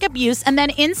domestic abuse, and then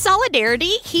in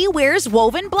solidarity, he wears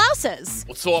woven blouses.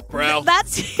 What's up, bro?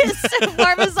 That's his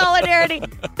form of solidarity.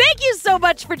 Thank you so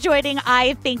much for joining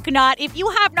I Think Not. If you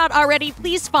have not already,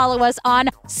 please follow us on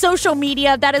social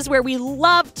media. That is where we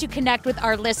love to connect with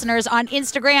our listeners on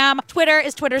Instagram. Twitter.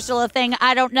 Is Twitter still a thing?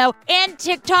 I don't know. And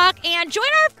TikTok. And join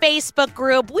our Facebook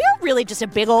group. We're really just a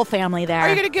big old family there. Are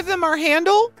you going to give them our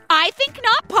handle? I Think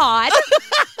Not Pod.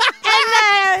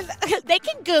 And then they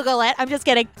can Google it. I'm just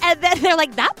kidding. And then they're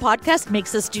like, that podcast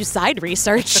makes us do side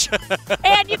research.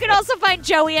 And you can also find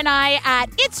Joey and I at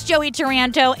It's Joey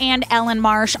Taranto and Ellen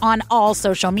Marsh on all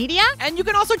social media. And you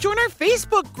can also join our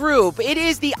Facebook group. It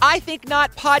is the I Think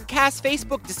Not podcast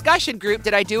Facebook discussion group.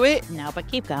 Did I do it? No, but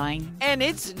keep going. And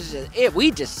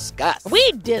we discuss.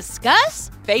 We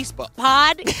discuss Facebook.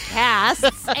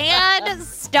 podcasts and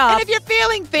stuff. And if you're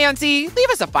feeling fancy, leave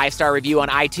us a 5-star review on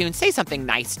iTunes. Say something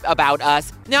nice about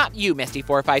us. Not you,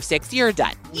 Misty456. You're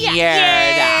done. Yeah, You're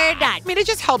you're done. I mean, it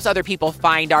just helps other people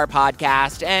find our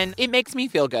podcast, and it makes me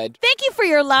feel good. Thank you for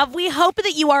your love. We hope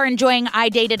that you are enjoying I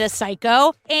Dated a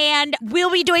Psycho, and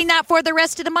we'll be doing that for the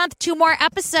rest of the month. 2 more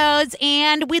episodes,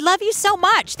 and we love you so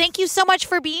much. Thank you so much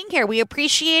for being here. We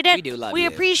appreciate it. We do love We you.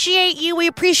 appreciate you. We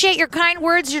appreciate your kind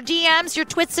words, your DMs, your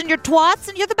twits, and your twats,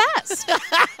 and you're the best.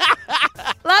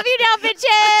 Love you now,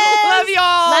 bitches. Love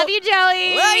y'all. Love you,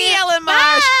 Joey. Love you, Ellen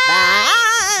Marsh. Bye.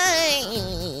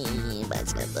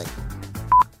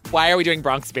 Why are we doing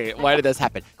Bronx Spirit? Why did this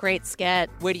happen? Great skit.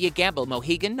 Where do you gamble?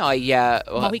 Mohegan? Or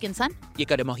Mohegan Sun? You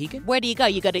go to Mohegan? Where do you go?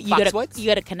 You go to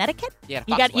Connecticut? Yeah,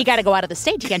 you got to go out of the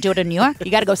state. You can't do it in New York.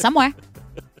 You got to go somewhere.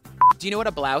 Do you know what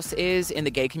a blouse is in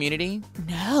the gay community?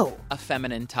 No. A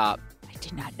feminine top. I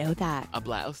did not know that. A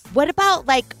blouse. What about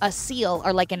like a seal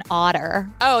or like an otter?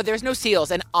 Oh, there's no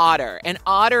seals. An otter. An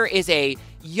otter is a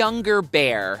younger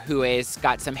bear who has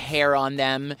got some hair on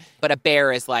them, but a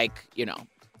bear is like,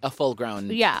 a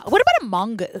full-grown. Yeah. What about a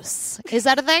mongoose? Is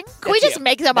that a thing? Can we That's just you.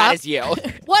 make them up? That is you.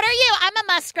 What are you? I'm a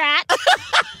muskrat.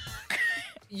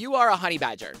 You are a honey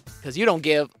badger because you don't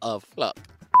give a fuck.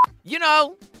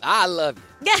 I love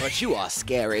you, but you are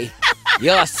scary.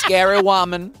 You're a scary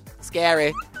woman.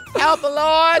 Scary. Help the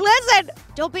Lord. Listen,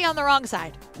 don't be on the wrong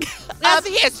side. Of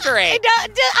history.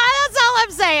 That's all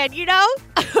I'm saying,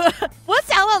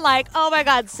 What's Ellen like? Oh, my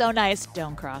God, so nice.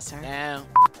 Don't cross her. No.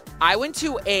 I went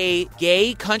to a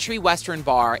gay country western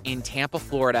bar in Tampa,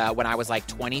 Florida when I was like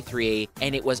 23,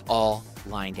 and it was all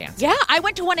line dancing. Yeah, I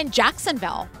went to one in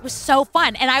Jacksonville. It was so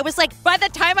fun. And I was like, by the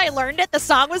time I learned it, the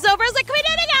song was over. I was like, can we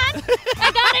do it again?